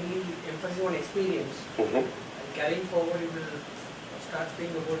be mainly emphasis on experience. And carrying forward, it will start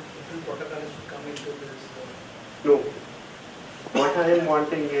speaking about different protocols to come into this. No. What I am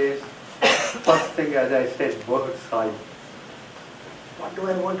wanting is, first thing as I said, bird's eye. What do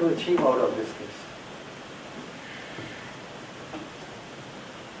I want to achieve out of this case?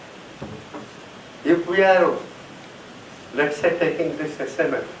 If we are, let's say, taking this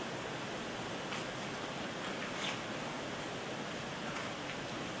SMF,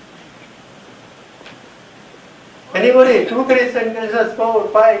 anybody, 2, 3 sentences, 4,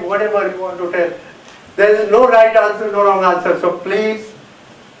 5, whatever you want to tell. There is no right answer, no wrong answer. So please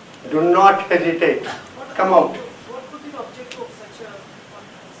do not hesitate. Come out. What could be the objective of such a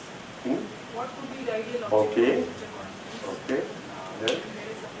conference? What could be the ideal objective Okay. of such a conference? Okay. There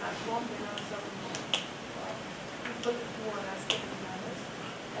is a platform, there are some people who are asking matters,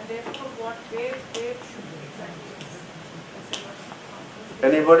 and therefore where should be exactly this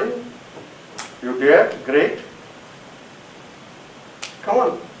Anybody? You dare? Great. Come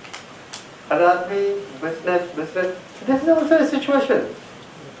on. Hierarchy, business. This is also a situation.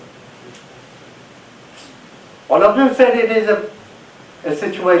 All of you said it is a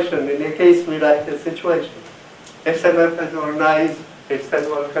situation. In a case we write a situation. SMF has organized its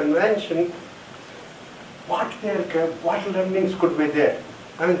annual convention. What learnings could be there?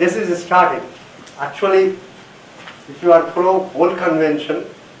 I mean, this is starting. Actually, if you are through whole convention,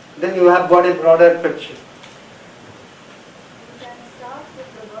 then you have got a broader picture. You can start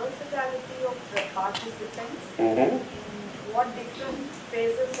with the versatility of the participants, Mm-hmm. in what different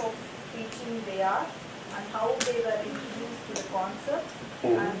phases of teaching they are, and how they were introduced to the concepts,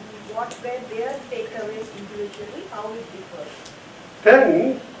 and what were their takeaways individually, how it differs.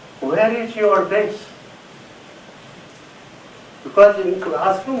 Then, where is your base? Because in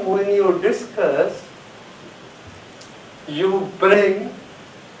classroom, when you discuss, you bring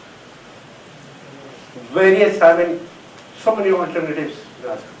various, so many alternatives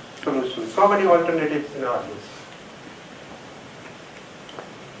solutions, so many alternative scenarios.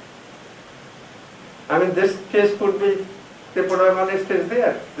 This case could be, the protagonist is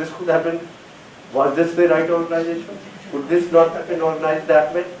there. This could happen. Was this the right organization? Could this not have been organized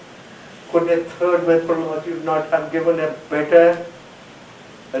that way? Could a third methodology not have given a better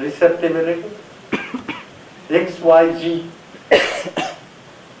receptibility? X, Y, Z.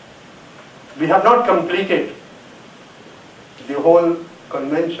 We have not completed the whole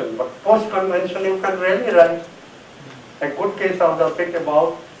convention, but post-convention you can really write a good case of the pick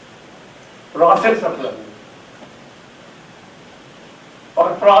about process of learning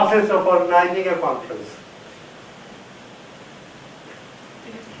or process of organizing a conference.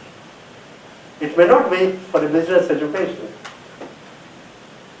 It may not be for a business education,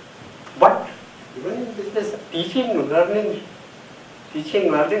 but even in business, teaching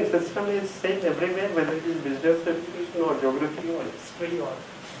learning system is same everywhere, whether it is business education or geography or history or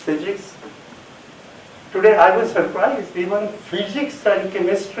physics. Today I was surprised, even physics and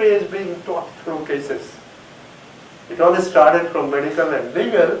chemistry is being taught through cases. It all started from medical and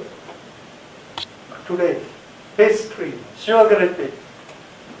legal. Today, history, geography,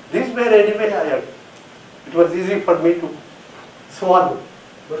 these were anyway iron. It was easy for me to swallow.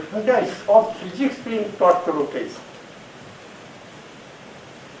 But when I saw physics being taught through case,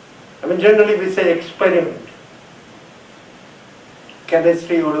 I mean, generally we say experiment.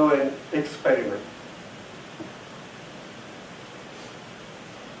 Chemistry, you do an experiment.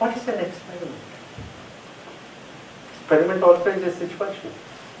 What is an experiment? Experiment also is a situation.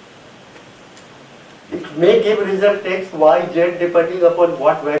 It may give result X, Y, Z depending upon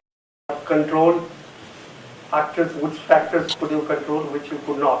what value control factors, which factors could you control, which you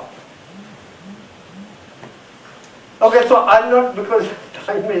could not. Okay, so I'm not, because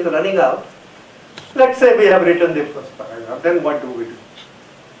time is running out. Let's say we have written the first paragraph, then what do we do?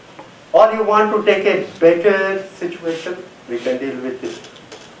 Or you want to take a better situation, we can deal with it.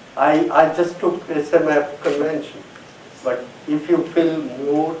 I just took SMF convention, but if you feel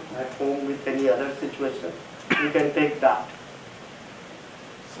more at home with any other situation, you can take that.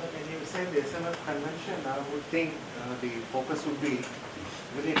 So when you say the SMF convention, I would think the focus would be,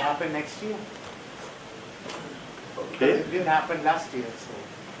 will it happen next year? Okay. It didn't happen last year, so.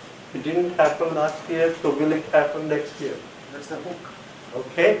 It didn't happen last year, so will it happen next year? That's the hook.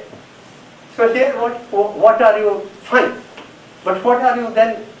 Okay. So here what are you, fine, but what are you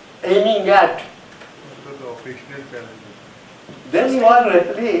then aiming at? The operational challenges. Then you are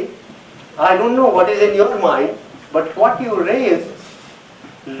really, I don't know what is in your mind, but what you raise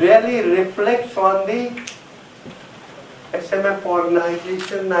really reflects on the SMF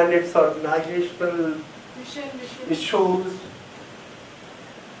organization and its organizational issues.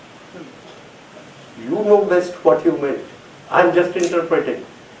 You know best what you meant. I am just interpreting.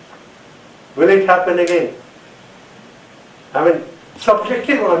 Will it happen again? I mean,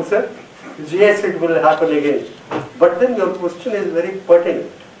 subjective answer is yes, it will happen again. But then your question is very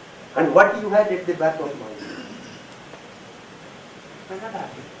pertinent. And what you had at the back of mind?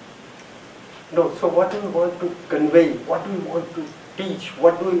 No, so what do you want to convey? What do you want to teach?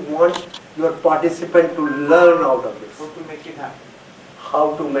 What do you want your participant to learn out of this? How to make it happen.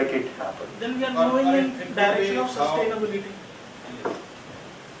 How to make it happen. Then we are moving in direction of sustainability.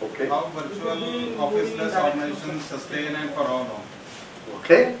 Okay. How virtual office-less organizations sustain and for how long?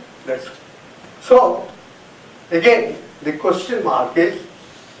 Okay, that's so. Again, the question mark is,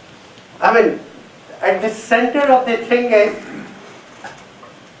 I mean, at the center of the thing is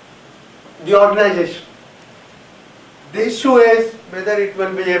the organization. The issue is whether it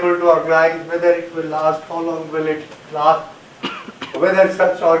will be able to organize, whether it will last, how long will it last, whether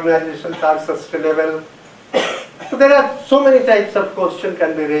such organizations are sustainable. So there are so many types of questions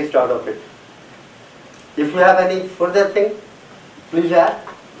can be raised out of it. If you have any further thing, please add.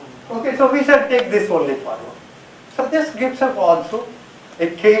 Okay, so we shall take this only forward. So this gives us also a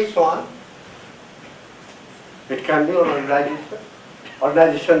case on, it can be on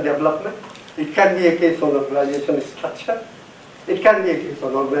organization development, it can be a case on organization structure, it can be a case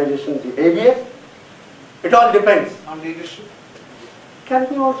on organization behavior. It all depends. On leadership? It can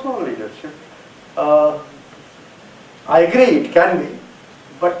be also on leadership. I agree, it can be,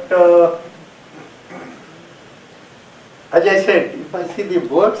 but as I said, if I see the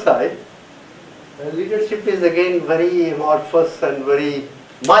work side, leadership is again very amorphous and very,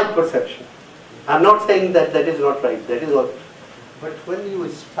 my perception. I'm not saying that that is not right, that is all. But when you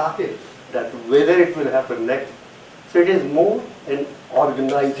started that whether it will happen next, so it is more an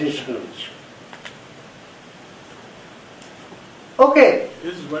organizational issue. Okay.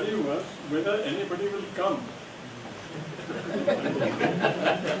 His worry was whether anybody will come.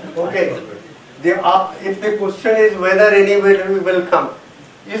 Okay. If the question is whether anybody will come,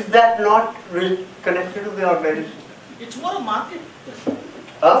 is that not connected to the organization? It's more a market.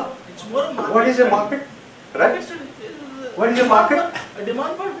 Huh? It's more a market. What is a market? Right? What is a market? A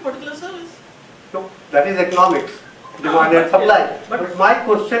demand for a particular service. No, that is economics, demand and supply. But my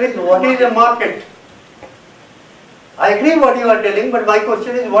question is, what is a market? I agree what you are telling, but my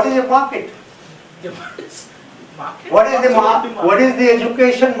question is, what is a market? Demand is market. What is the what is the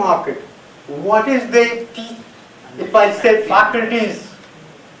education market? What is the if I say faculties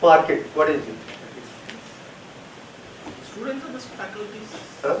market? What is it? Students are the faculties.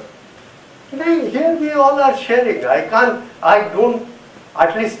 Huh? Here we all are sharing.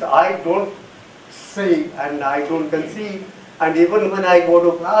 At least I don't say and I don't conceive. And even when I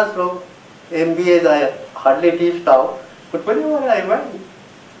go to classroom, MBAs I hardly teach now. But whenever I went,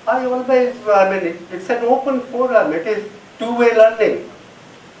 I always, it's an open forum. It is two-way learning.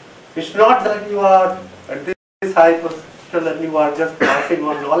 It's not that you are And this hypothetical and you are just passing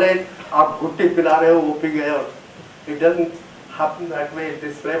on knowledge, आप गुट्टी पिला रहे हो वो P गए और it doesn't happen that way at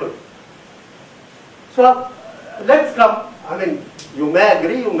this level. So let's come, I mean, you may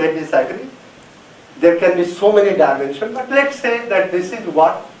agree, you may disagree. There can be so many dimensions, but let's say that this is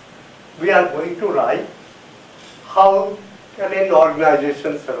what we are going to write. How can an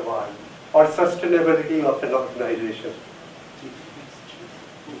organization survive, or sustainability of an organization?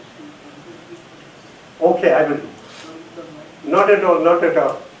 Okay, I will do. Not at all, not at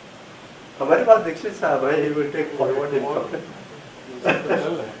all. हमारे पास दीक्षित साहब है, he will take forward information.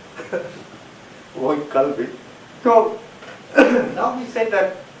 वो कल भी. So now we say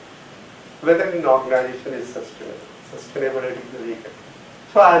that whether an organization is sustainable, sustainability is the vehicle.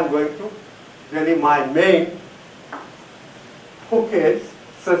 So I am going to really my main hook is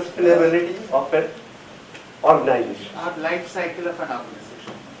sustainability of an organization. Or life cycle of an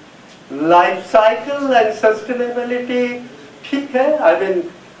organization. Life cycle and sustainability, ठीक है. I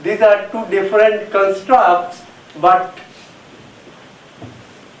mean, these are two different constructs, but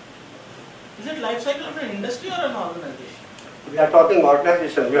is it life cycle of an industry or an organization? we are talking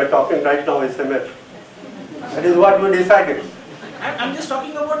organization. We are talking right now SMF. That is what we decided. I'm just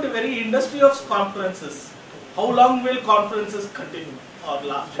talking about the very industry of conferences. How long will conferences continue or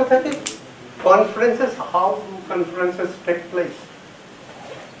last? So that is conferences. How do conferences take place?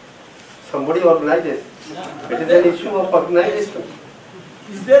 Somebody organizes. It is an issue of organization.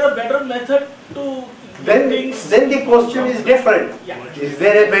 Is there a better method to Then the question is different. Yeah. Is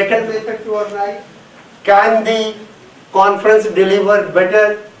there a better method to organize? Can the conference deliver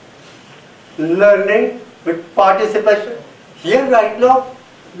better learning with participation? Here right now,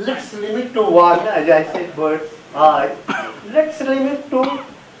 let's limit to one, as I said, bird's eye. Let's limit to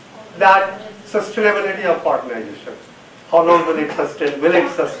that sustainability of organization. How long will it sustain? Will it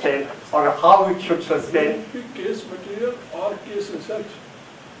sustain? Or how it should sustain? It can be case material or case research.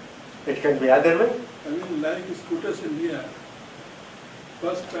 It can be either way. I mean, like Scooters India,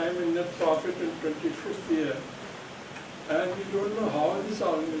 first time in net profit in 25th year, and we don't know how this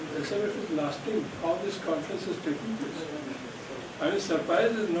SMF is lasting, how this conference is taking place. I mean,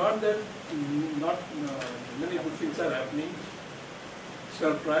 surprise is not that not many good things are happening.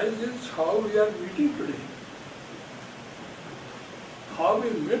 Surprise is how we are meeting today. How we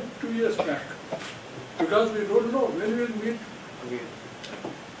met 2 years back, because we don't know when we will meet again.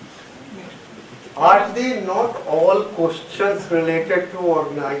 Are they not all questions related to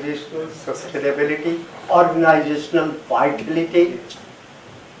organizational sustainability, organizational vitality?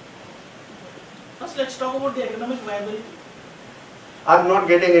 First, let's talk about the economic viability. I'm not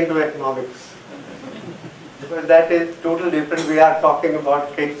getting into economics, because that is totally different. We are talking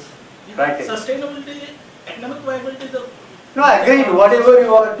about case writing. Sustainability, economic viability is the... No, agreed. Whatever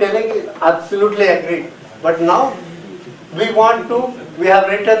you are telling is absolutely agreed. But now we have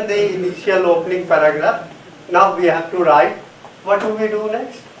written the initial opening paragraph. Now we have to write. What do we do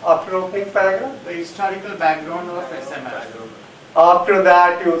next after opening paragraph? The historical background of SMF. After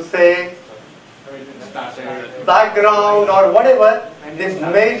that you say background or whatever. This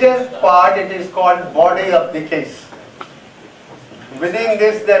major part, it is called body of the case. Within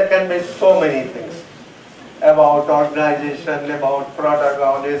this there can be so many things. About organization, about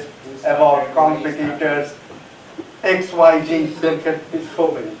protagonists, about competitors, XYZ, there can be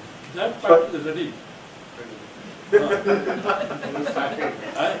so many. That part is ready. I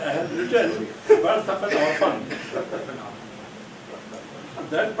have written Birth of an Orphan.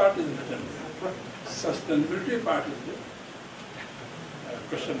 That part is written. Sustainability part is there.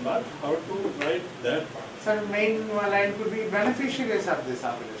 Question mark, how to write that part? Sir, main line could be beneficiaries of this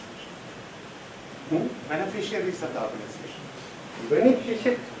organization. Beneficiaries of the organization.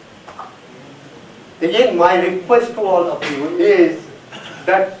 Beneficiary. Again, my request to all of you is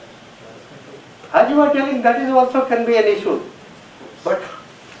that, as you are telling, that is also can be an issue. But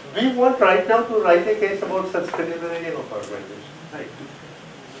we want right now to write a case about sustainability of organization. Right.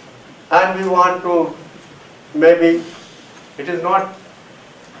 And we want to, maybe, it is not,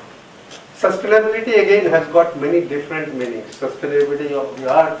 sustainability again has got many different meanings. Sustainability of the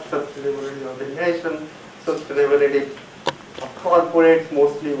earth, sustainability of the nation, sustainability of corporates.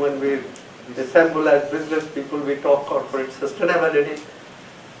 Mostly when we assemble as business people, we talk corporate sustainability.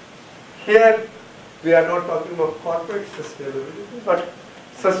 Here, we are not talking about corporate sustainability, but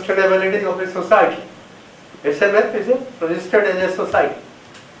sustainability of a society. SMF is registered as a society.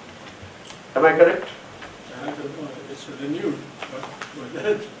 Am I correct? I don't know, it's renewed, but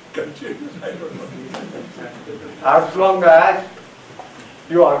whether it continues, I don't know. As long as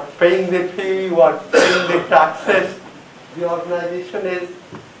you are paying the fee, you are paying the taxes, the organization is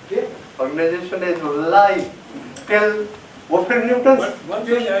there. Organization is live till Wilfred Newton's. But one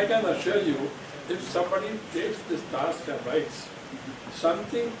thing I can assure you, if somebody takes this task and writes,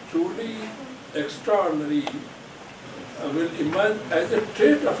 something truly extraordinary will emerge as a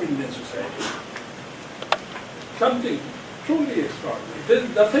trait of Indian society. Something truly extraordinary. There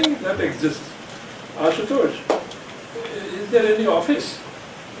is nothing that exists. Ashutosh, is there any office?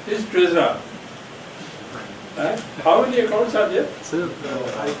 Is treasurer? How many accounts are there? Sir,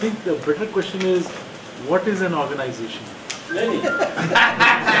 I think the better question is, what is an organization? Many. Is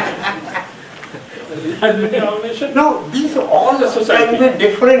there any organization? No, these are all the society. can be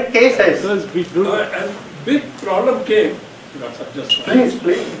different cases. Because we do. And big problem came. Please,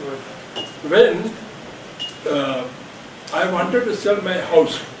 please. When I wanted to sell my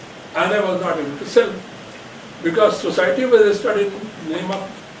house and I was not able to sell because society was registered in name of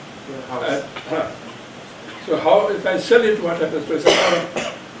house. So how, if I sell it, what happens to it?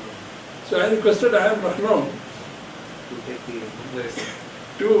 So I requested IIM Lucknow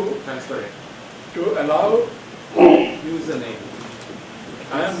to transfer it, to allow use the name.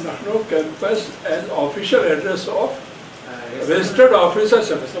 IIM Lucknow campus as official address of registered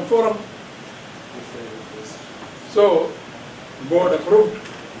officers of some forum. So board approved.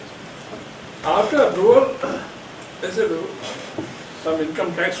 After approval, they said some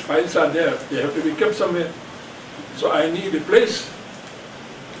income tax files are there, they have to be kept somewhere. So I need a place.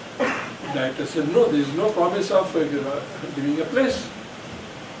 Director said, no, there is no promise of giving a place.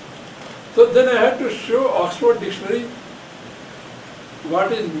 So then I had to show Oxford Dictionary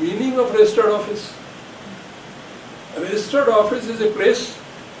what is meaning of registered office. A registered office is a place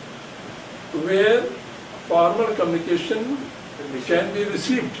where formal communication can be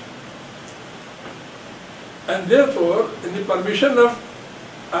received. And therefore, in the permission of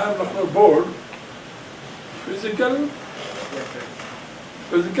IIM Lucknow board, physical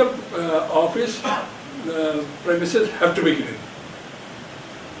office premises have to be given.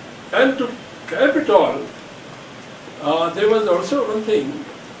 And to cap it all, there was also one thing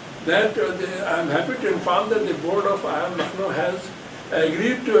that I am happy to inform that the board of IIM Lucknow has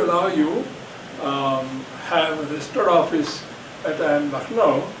agreed to allow you have a registered office at IIM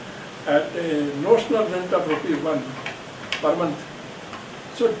Lucknow at a notional rent of ₹1 per month.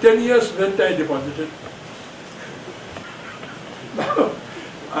 So 10 years rent I deposited. Now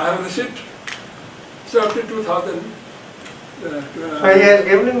I have received, so after 2000. So he has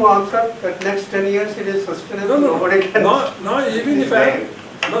given you answer that next 10 years it is sustainable. Nobody can. No, even if I,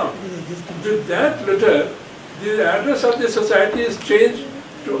 no, with that letter, the address of the society is changed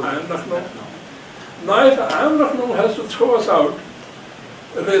to IIM Lucknow. Now if IIM Lucknow has to throw us out,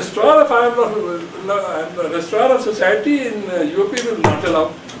 the registrar of IIM Lucknow, registrar of society in UP will not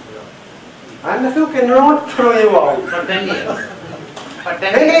allow. IIM Lucknow cannot throw you out. For 10 years.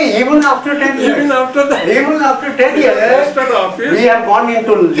 Even after 10 years. Even after that. Even after 10 years, we have gone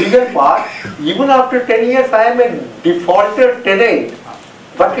into legal part. Even after 10 years, I am a defaulted tenant.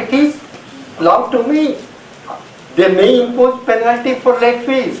 But it is belong to me. They may impose penalty for late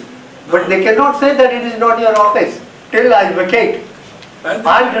fees. But they cannot say that it is not your office till I vacate. And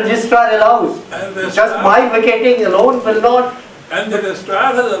registrar allows. Just my vacating alone will not. And the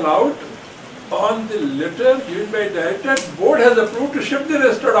registrar has allowed on the letter given by director, board has approved to shift the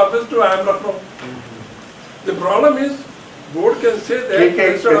registered office to IIM Lucknow. The problem is, board can say that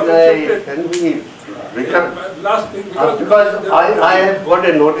registered office shifted. Can we return? Last thing, because I have got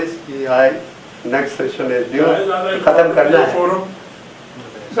a notice that next session is due. Khatam karna hai.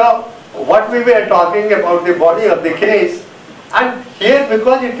 So, what we were talking about the body of the case, and here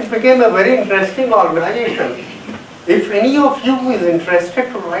because it became a very interesting organization, if any of you is interested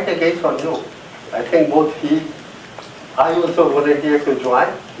to write a case on you, I think both I also volunteered to join.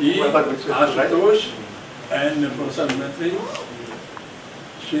 Ashutosh and Professor Mantri,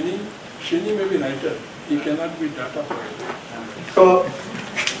 Shini may be writer, he cannot be data operator. So,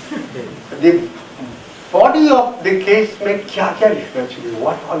 the body of the case में क्या लिखना चाहिए?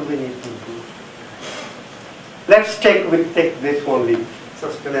 What all we need to do? Let's take this only,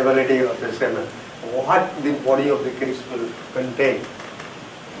 sustainability of the seminar. What the body of the case will contain.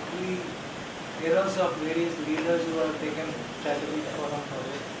 Errors of various leaders who have taken strategic for our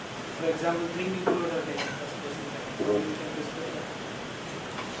project. For example, 3 people would have taken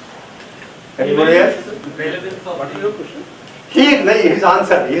Anybody else? What is your question? His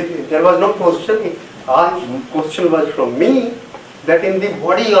answer. There was no question. His question was from me that in the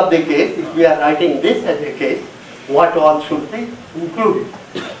body of the case, if we are writing this as a case, what all should be included.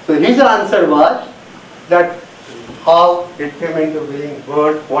 So his answer was that how it came into being,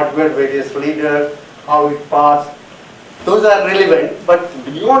 what were various leaders, how it passed, those are relevant, but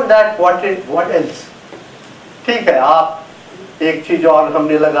beyond that, what else? ठीक है, आप एक चीज और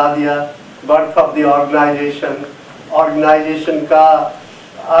हमने लगा दिया, birth of the organization का,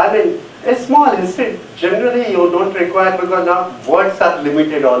 I mean, a small instead. Generally, you don't require because now words are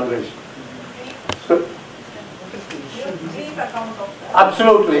limited always. So,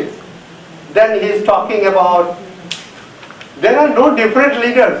 absolutely. Then he is talking about. There are no different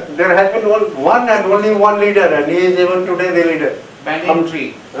leaders. There has been one and only one leader, and he is even today the leader. Banyan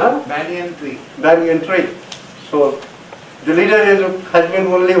tree. Huh? Banyan tree. Banyan tree. So the leader has been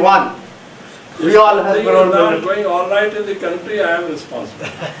only one. We all have Things grown are up. going all right in the country, I am responsible.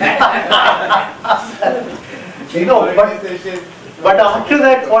 But after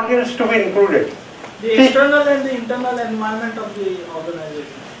that, what is to be included? The external and the internal environment of the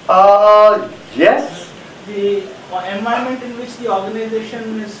organization. Yes. The environment in which the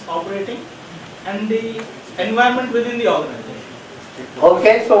organization is operating and the environment within the organization.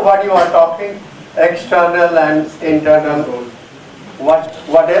 Okay, so what you are talking? External and internal.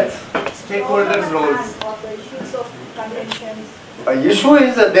 What else? Stakeholders' roles. Or the issues of conventions.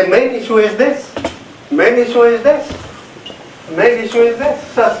 The main issue is this. Main issue is this.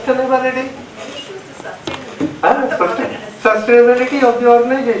 Sustainability. Sustainability of the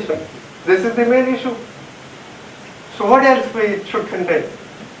organization. This is the main issue. So what else we should contain?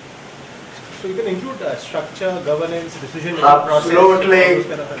 So you can include structure, governance, decision making process. Absolutely.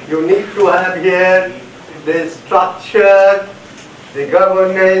 You need to have here the structure, the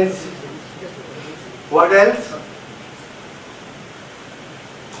governance. What else?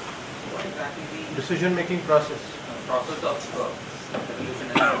 Decision making process. Process of evolution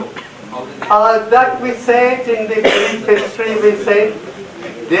and growth. How does it That we said in the brief history, we said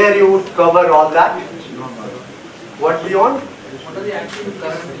there you would cover all that. What beyond? What are the actual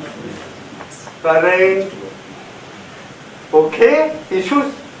Current. Okay,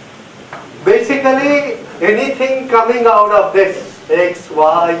 issues. Basically, anything coming out of this, X,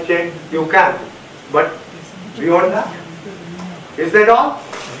 Y, Z, you can. But beyond that, is that all?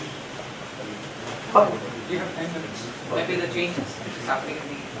 You have 10 minutes. Maybe the changes which is happening in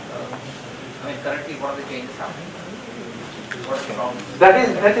the, currently what are the changes happening? What are the problems? That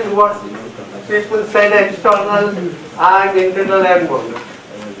is what people said, external and internal environment.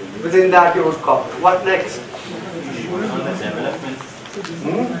 Within that you would cover. What next? What are the developments?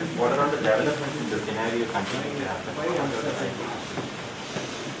 What are the developments in the scenario continuing to happen?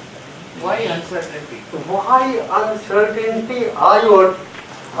 Why uncertainty? Why uncertainty? I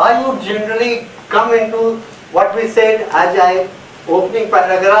would generally come into what we said as I opening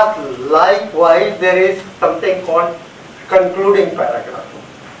paragraph. Likewise, there is something called concluding paragraph.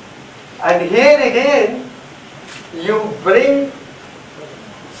 And here again, you bring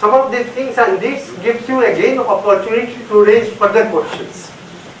some of these things, and this gives you again opportunity to raise further questions,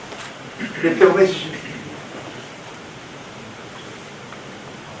 if you wish.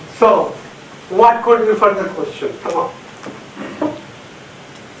 So, what could be further question? Come on.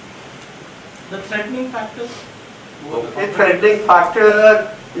 The threatening factors. A threatening factor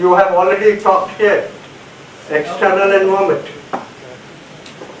you have already talked here. External environment.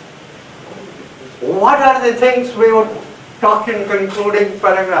 What are the things we would talk in concluding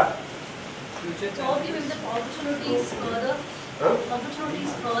paragraph? Probably the opportunities further.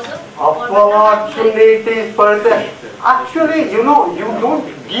 Opportunities further. Opportunities further. Actually, you don't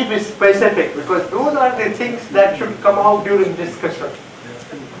give specific because those are the things that should come out during discussion.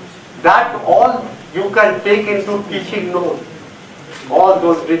 That all you can take into teaching note. All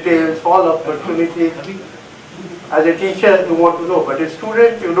those details, all opportunities. As a teacher, you want to know, but a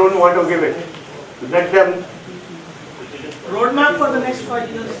student, you don't want to give it. Let them. Roadmap for the next 5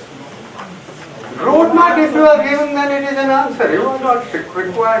 years. Roadmap, if you are given, then it is an answer. You are not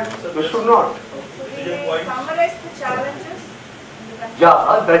required. You should not. Summarize the challenges.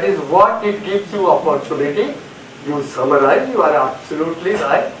 Yeah, that is what it gives you opportunity. You summarize, you are absolutely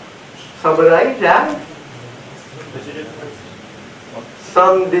right. Summarize and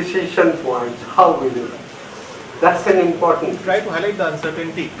some decision points. How will you? That's an important. You try to highlight the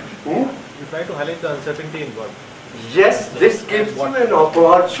uncertainty. You try to highlight the uncertainty involved. Yes, this gives you an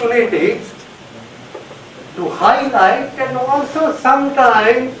opportunity to highlight, and also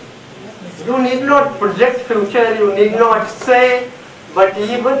sometimes you need not project future, you need not say, but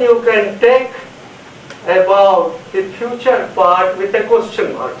even you can take about the future part with a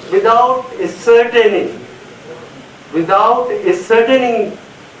question mark, without ascertaining, without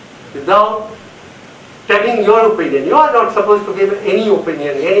telling your opinion. You are not supposed to give any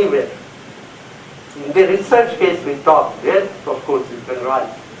opinion anywhere. In the research case we talk, yes, of course you can write.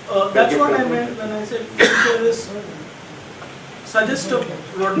 That's what I meant when I said future is suggest a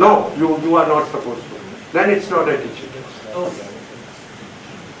roadmap? No, you are not supposed to. Then it's not a teaching case. Okay.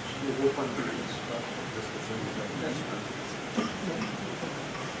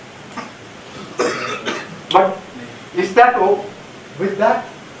 But is that over? With that?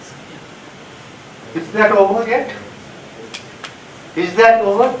 Is that over yet? Is that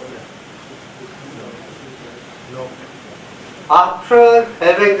over? No. After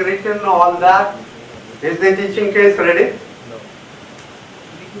having written all that, is the teaching case ready?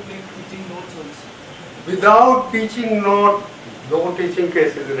 We could make teaching notes also. Without teaching note, no teaching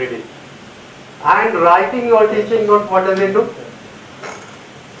case is ready. And writing your teaching note, what does it do?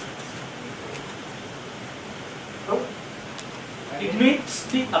 It meets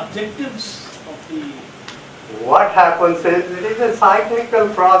the objectives of the... What happens is, it is a cyclical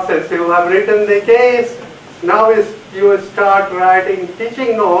process. You have written the case, now you start writing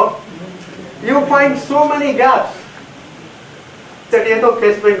teaching note, you find so many gaps that ये तो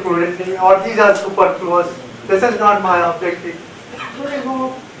case में included नहीं, or these are superfluous, this is not my objective. So you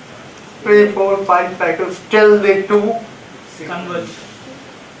go 3, 4, 5 cycles till the two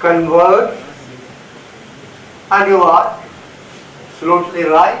converge, and you are absolutely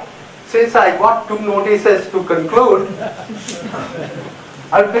right. Since I got 2 notices to conclude,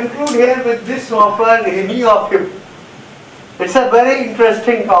 I'll conclude here with this offer, any of you. It's a very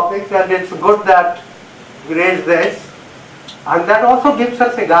interesting topic, and it's good that we raise this. And that also gives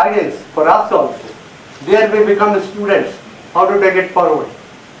us a guidance for us also. There we become students, how to take it forward.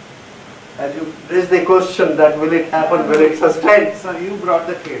 As you raise the question that will it happen, will it sustain? So you brought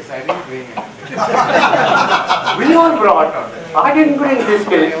the case, I didn't bring it. We all brought. I didn't bring this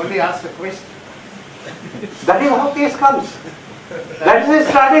case. I only asked a question. That is how case comes. That is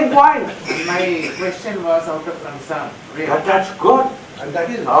the starting point. My question was out of concern. Really. That's good. And that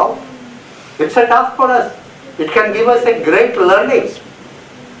is how. It's a task for us. It can give us a great learning.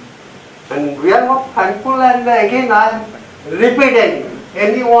 And we are not thankful, and again I am repeating.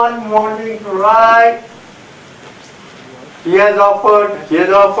 Anyone wanting to write, he has offered,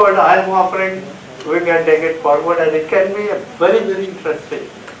 I am offering, we can take it forward, and it can be a very, very interesting.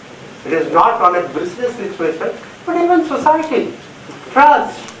 It is not on a business situation, but even society.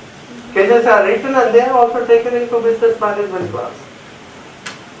 Trust. Cases are written and they are also taken into business management class.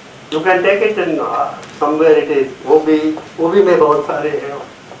 You can take it in somewhere it is OB में बहुत सारे हैं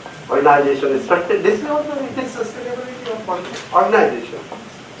organization structure. This is also it is sustainability of organization.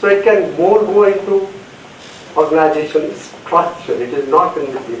 So it can more go into organization structure. It is not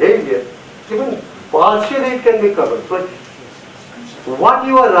in the behavior. Even partially it can be covered. So what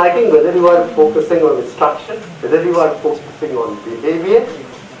you are writing, whether you are focusing on structure, whether you are focusing on behavior,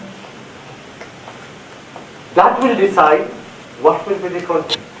 that will decide what will be the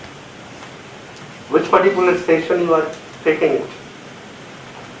content. Which particular station you are taking it.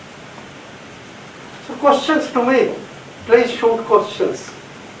 So questions to me. Please shoot questions.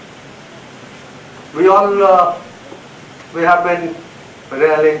 We all, we have been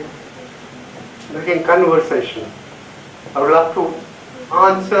really making conversation. I would love to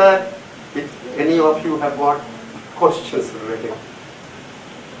answer if any of you have got questions related.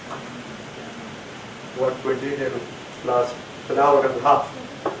 What we did in last an hour and a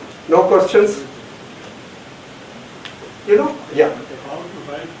half. No questions? You know? Yeah. How to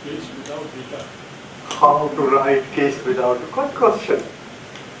write case without data? How to write case without, good question.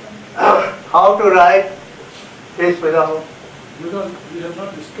 How to write case without? Because we have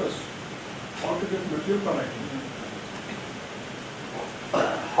not discussed how to get material for writing.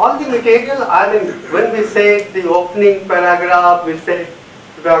 All the material, I mean, when we say the opening paragraph, we say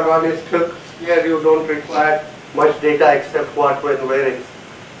protagonist, here you don't require much data except what, when, where is.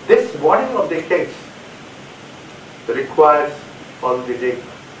 This body of the case requires all the data.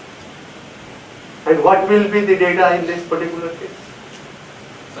 And what will be the data in this particular case?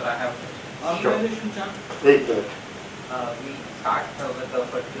 So I have organization chart. Very good. We start with a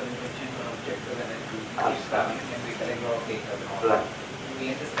particular intention or objective, and then we keep traveling and we collect a lot of data and all that. We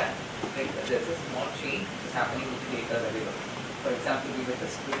understand like there's a small change which is happening with the data available. For example, we were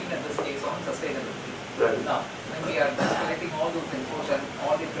just looking at this case on sustainability. Right. Now, when we are just collecting all those infos and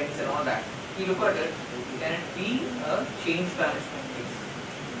all the trends and all that, we look at it, can it be a change management case?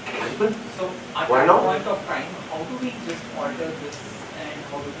 So at Why that not? point of time, how do we just alter this and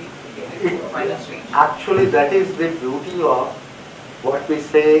how do we get it to a final stage? Actually, that is the beauty of what we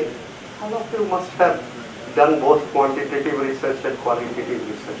say. All of you must have done both quantitative research and qualitative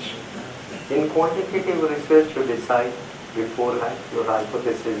research. In quantitative research, you decide beforehand your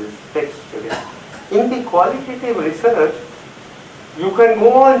hypothesis is fixed. In the qualitative research, You can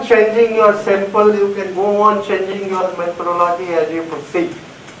go on changing your sample, you can go on changing your methodology as you proceed.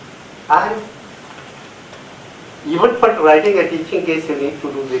 And even for writing a teaching case, you need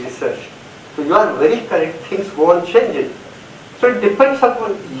to do the research. So you are very correct, things go on changing. So it depends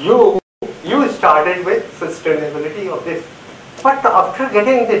upon you. You started with sustainability of this. But after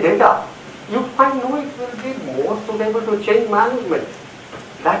getting the data, you find no, it will be more suitable to change management.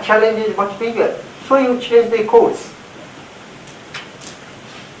 That challenge is much bigger. So you change the course.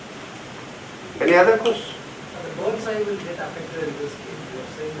 Any other question? The bird's eye will get affected in this case. You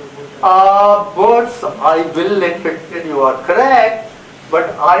are saying about Bird's eye will affected, you are correct. But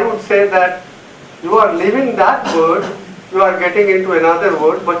I would say that you are leaving that word, you are getting into another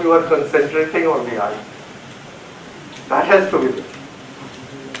word, but you are concentrating on the eye. That has to be there.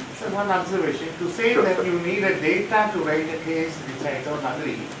 So one observation, to say that you need a data to write a case, which I don't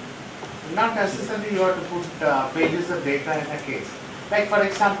agree, not necessarily you have to put pages of data in a case. Like for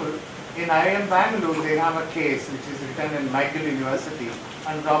example, in IIM Bangalore, they have a case which is written in Michael University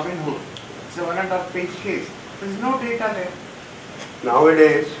on Robin Hood. It's a 1.5 page case. There's no data there.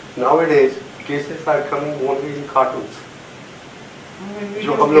 Nowadays, cases are coming only in cartoons.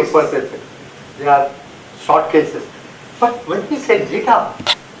 जो हम लोग पढ़ते थे, they are short cases. But when we say data,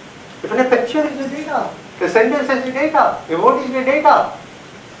 even a picture is a data, a sentence is a data, a word is a data.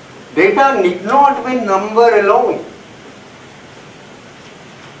 Data need not be number alone.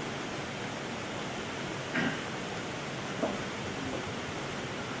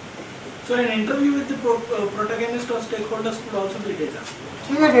 So an interview with the protagonist or stakeholders could also be data.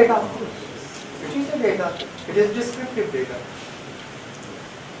 It is a data, of course. It is a data. It is descriptive data.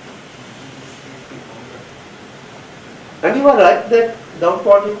 And you are right that without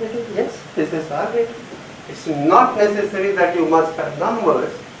quantitative, yes, this is our data. It's not necessary that you must have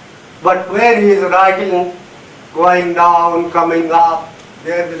numbers, but where he is writing, going down, coming up,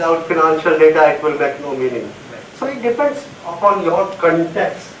 there without financial data, it will make no meaning. So it depends upon your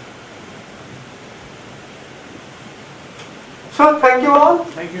context. So thank you all.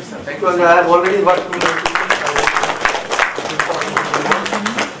 Thank you, sir. Because I have already worked with you.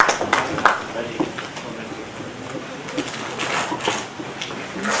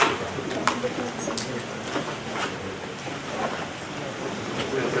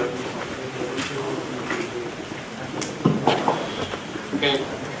 Okay.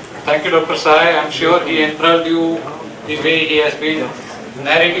 Thank you, Dr. Sai. I'm sure he enthralled you the way he has been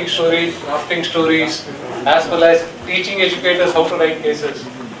narrating stories, crafting stories, as well as teaching educators how to write cases.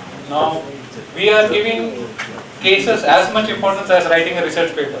 Now, we are giving cases as much importance as writing a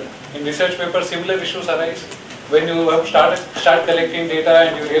research paper. In research paper, similar issues arise. When you have start collecting data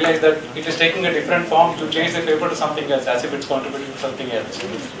and you realize that it is taking a different form, to change the paper to something else as if it's contributing to something else.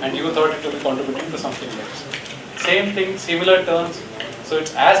 And you thought it to be contributing to something else. Same thing, similar terms. So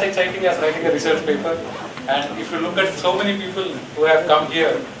it's as exciting as writing a research paper. And if you look at so many people who have come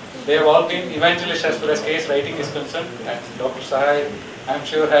here, they have all been evangelists as far as case writing is concerned. And Dr. Sai, I'm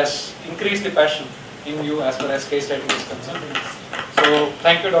sure, has increased the passion in you as far as case writing is concerned. So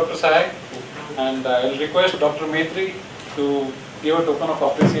thank you, Dr. Sai. And I'll request Dr. Maitri to give a token of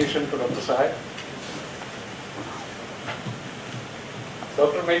appreciation to Dr. Sai.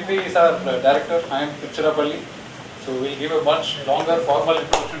 Dr. Maitri is our director. I am Tiruchirappalli. So we'll give a much longer formal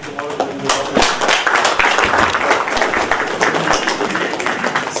introduction tomorrow during the program.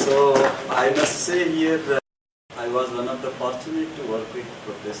 So I must say here that I was one of the fortunate to work with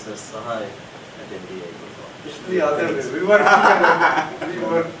Professor Sahai at MDI. It's the other way. We work together. We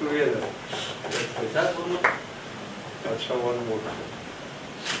work together. One more.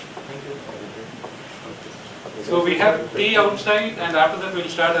 So we have tea outside, and after that we'll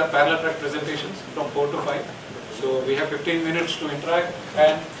start our parallel track presentations from 4 to 5. So we have 15 minutes to interact,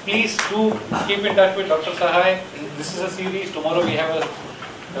 and please do keep in touch with Dr. Sahai. This is a series. Tomorrow we have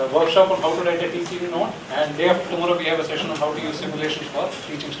a workshop on how to write a TCV note, and day after tomorrow we have a session on how to use simulations for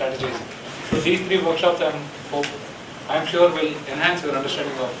teaching strategies. So these 3 workshops I'm sure will enhance your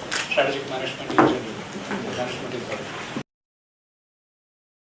understanding of strategic management in general. Management is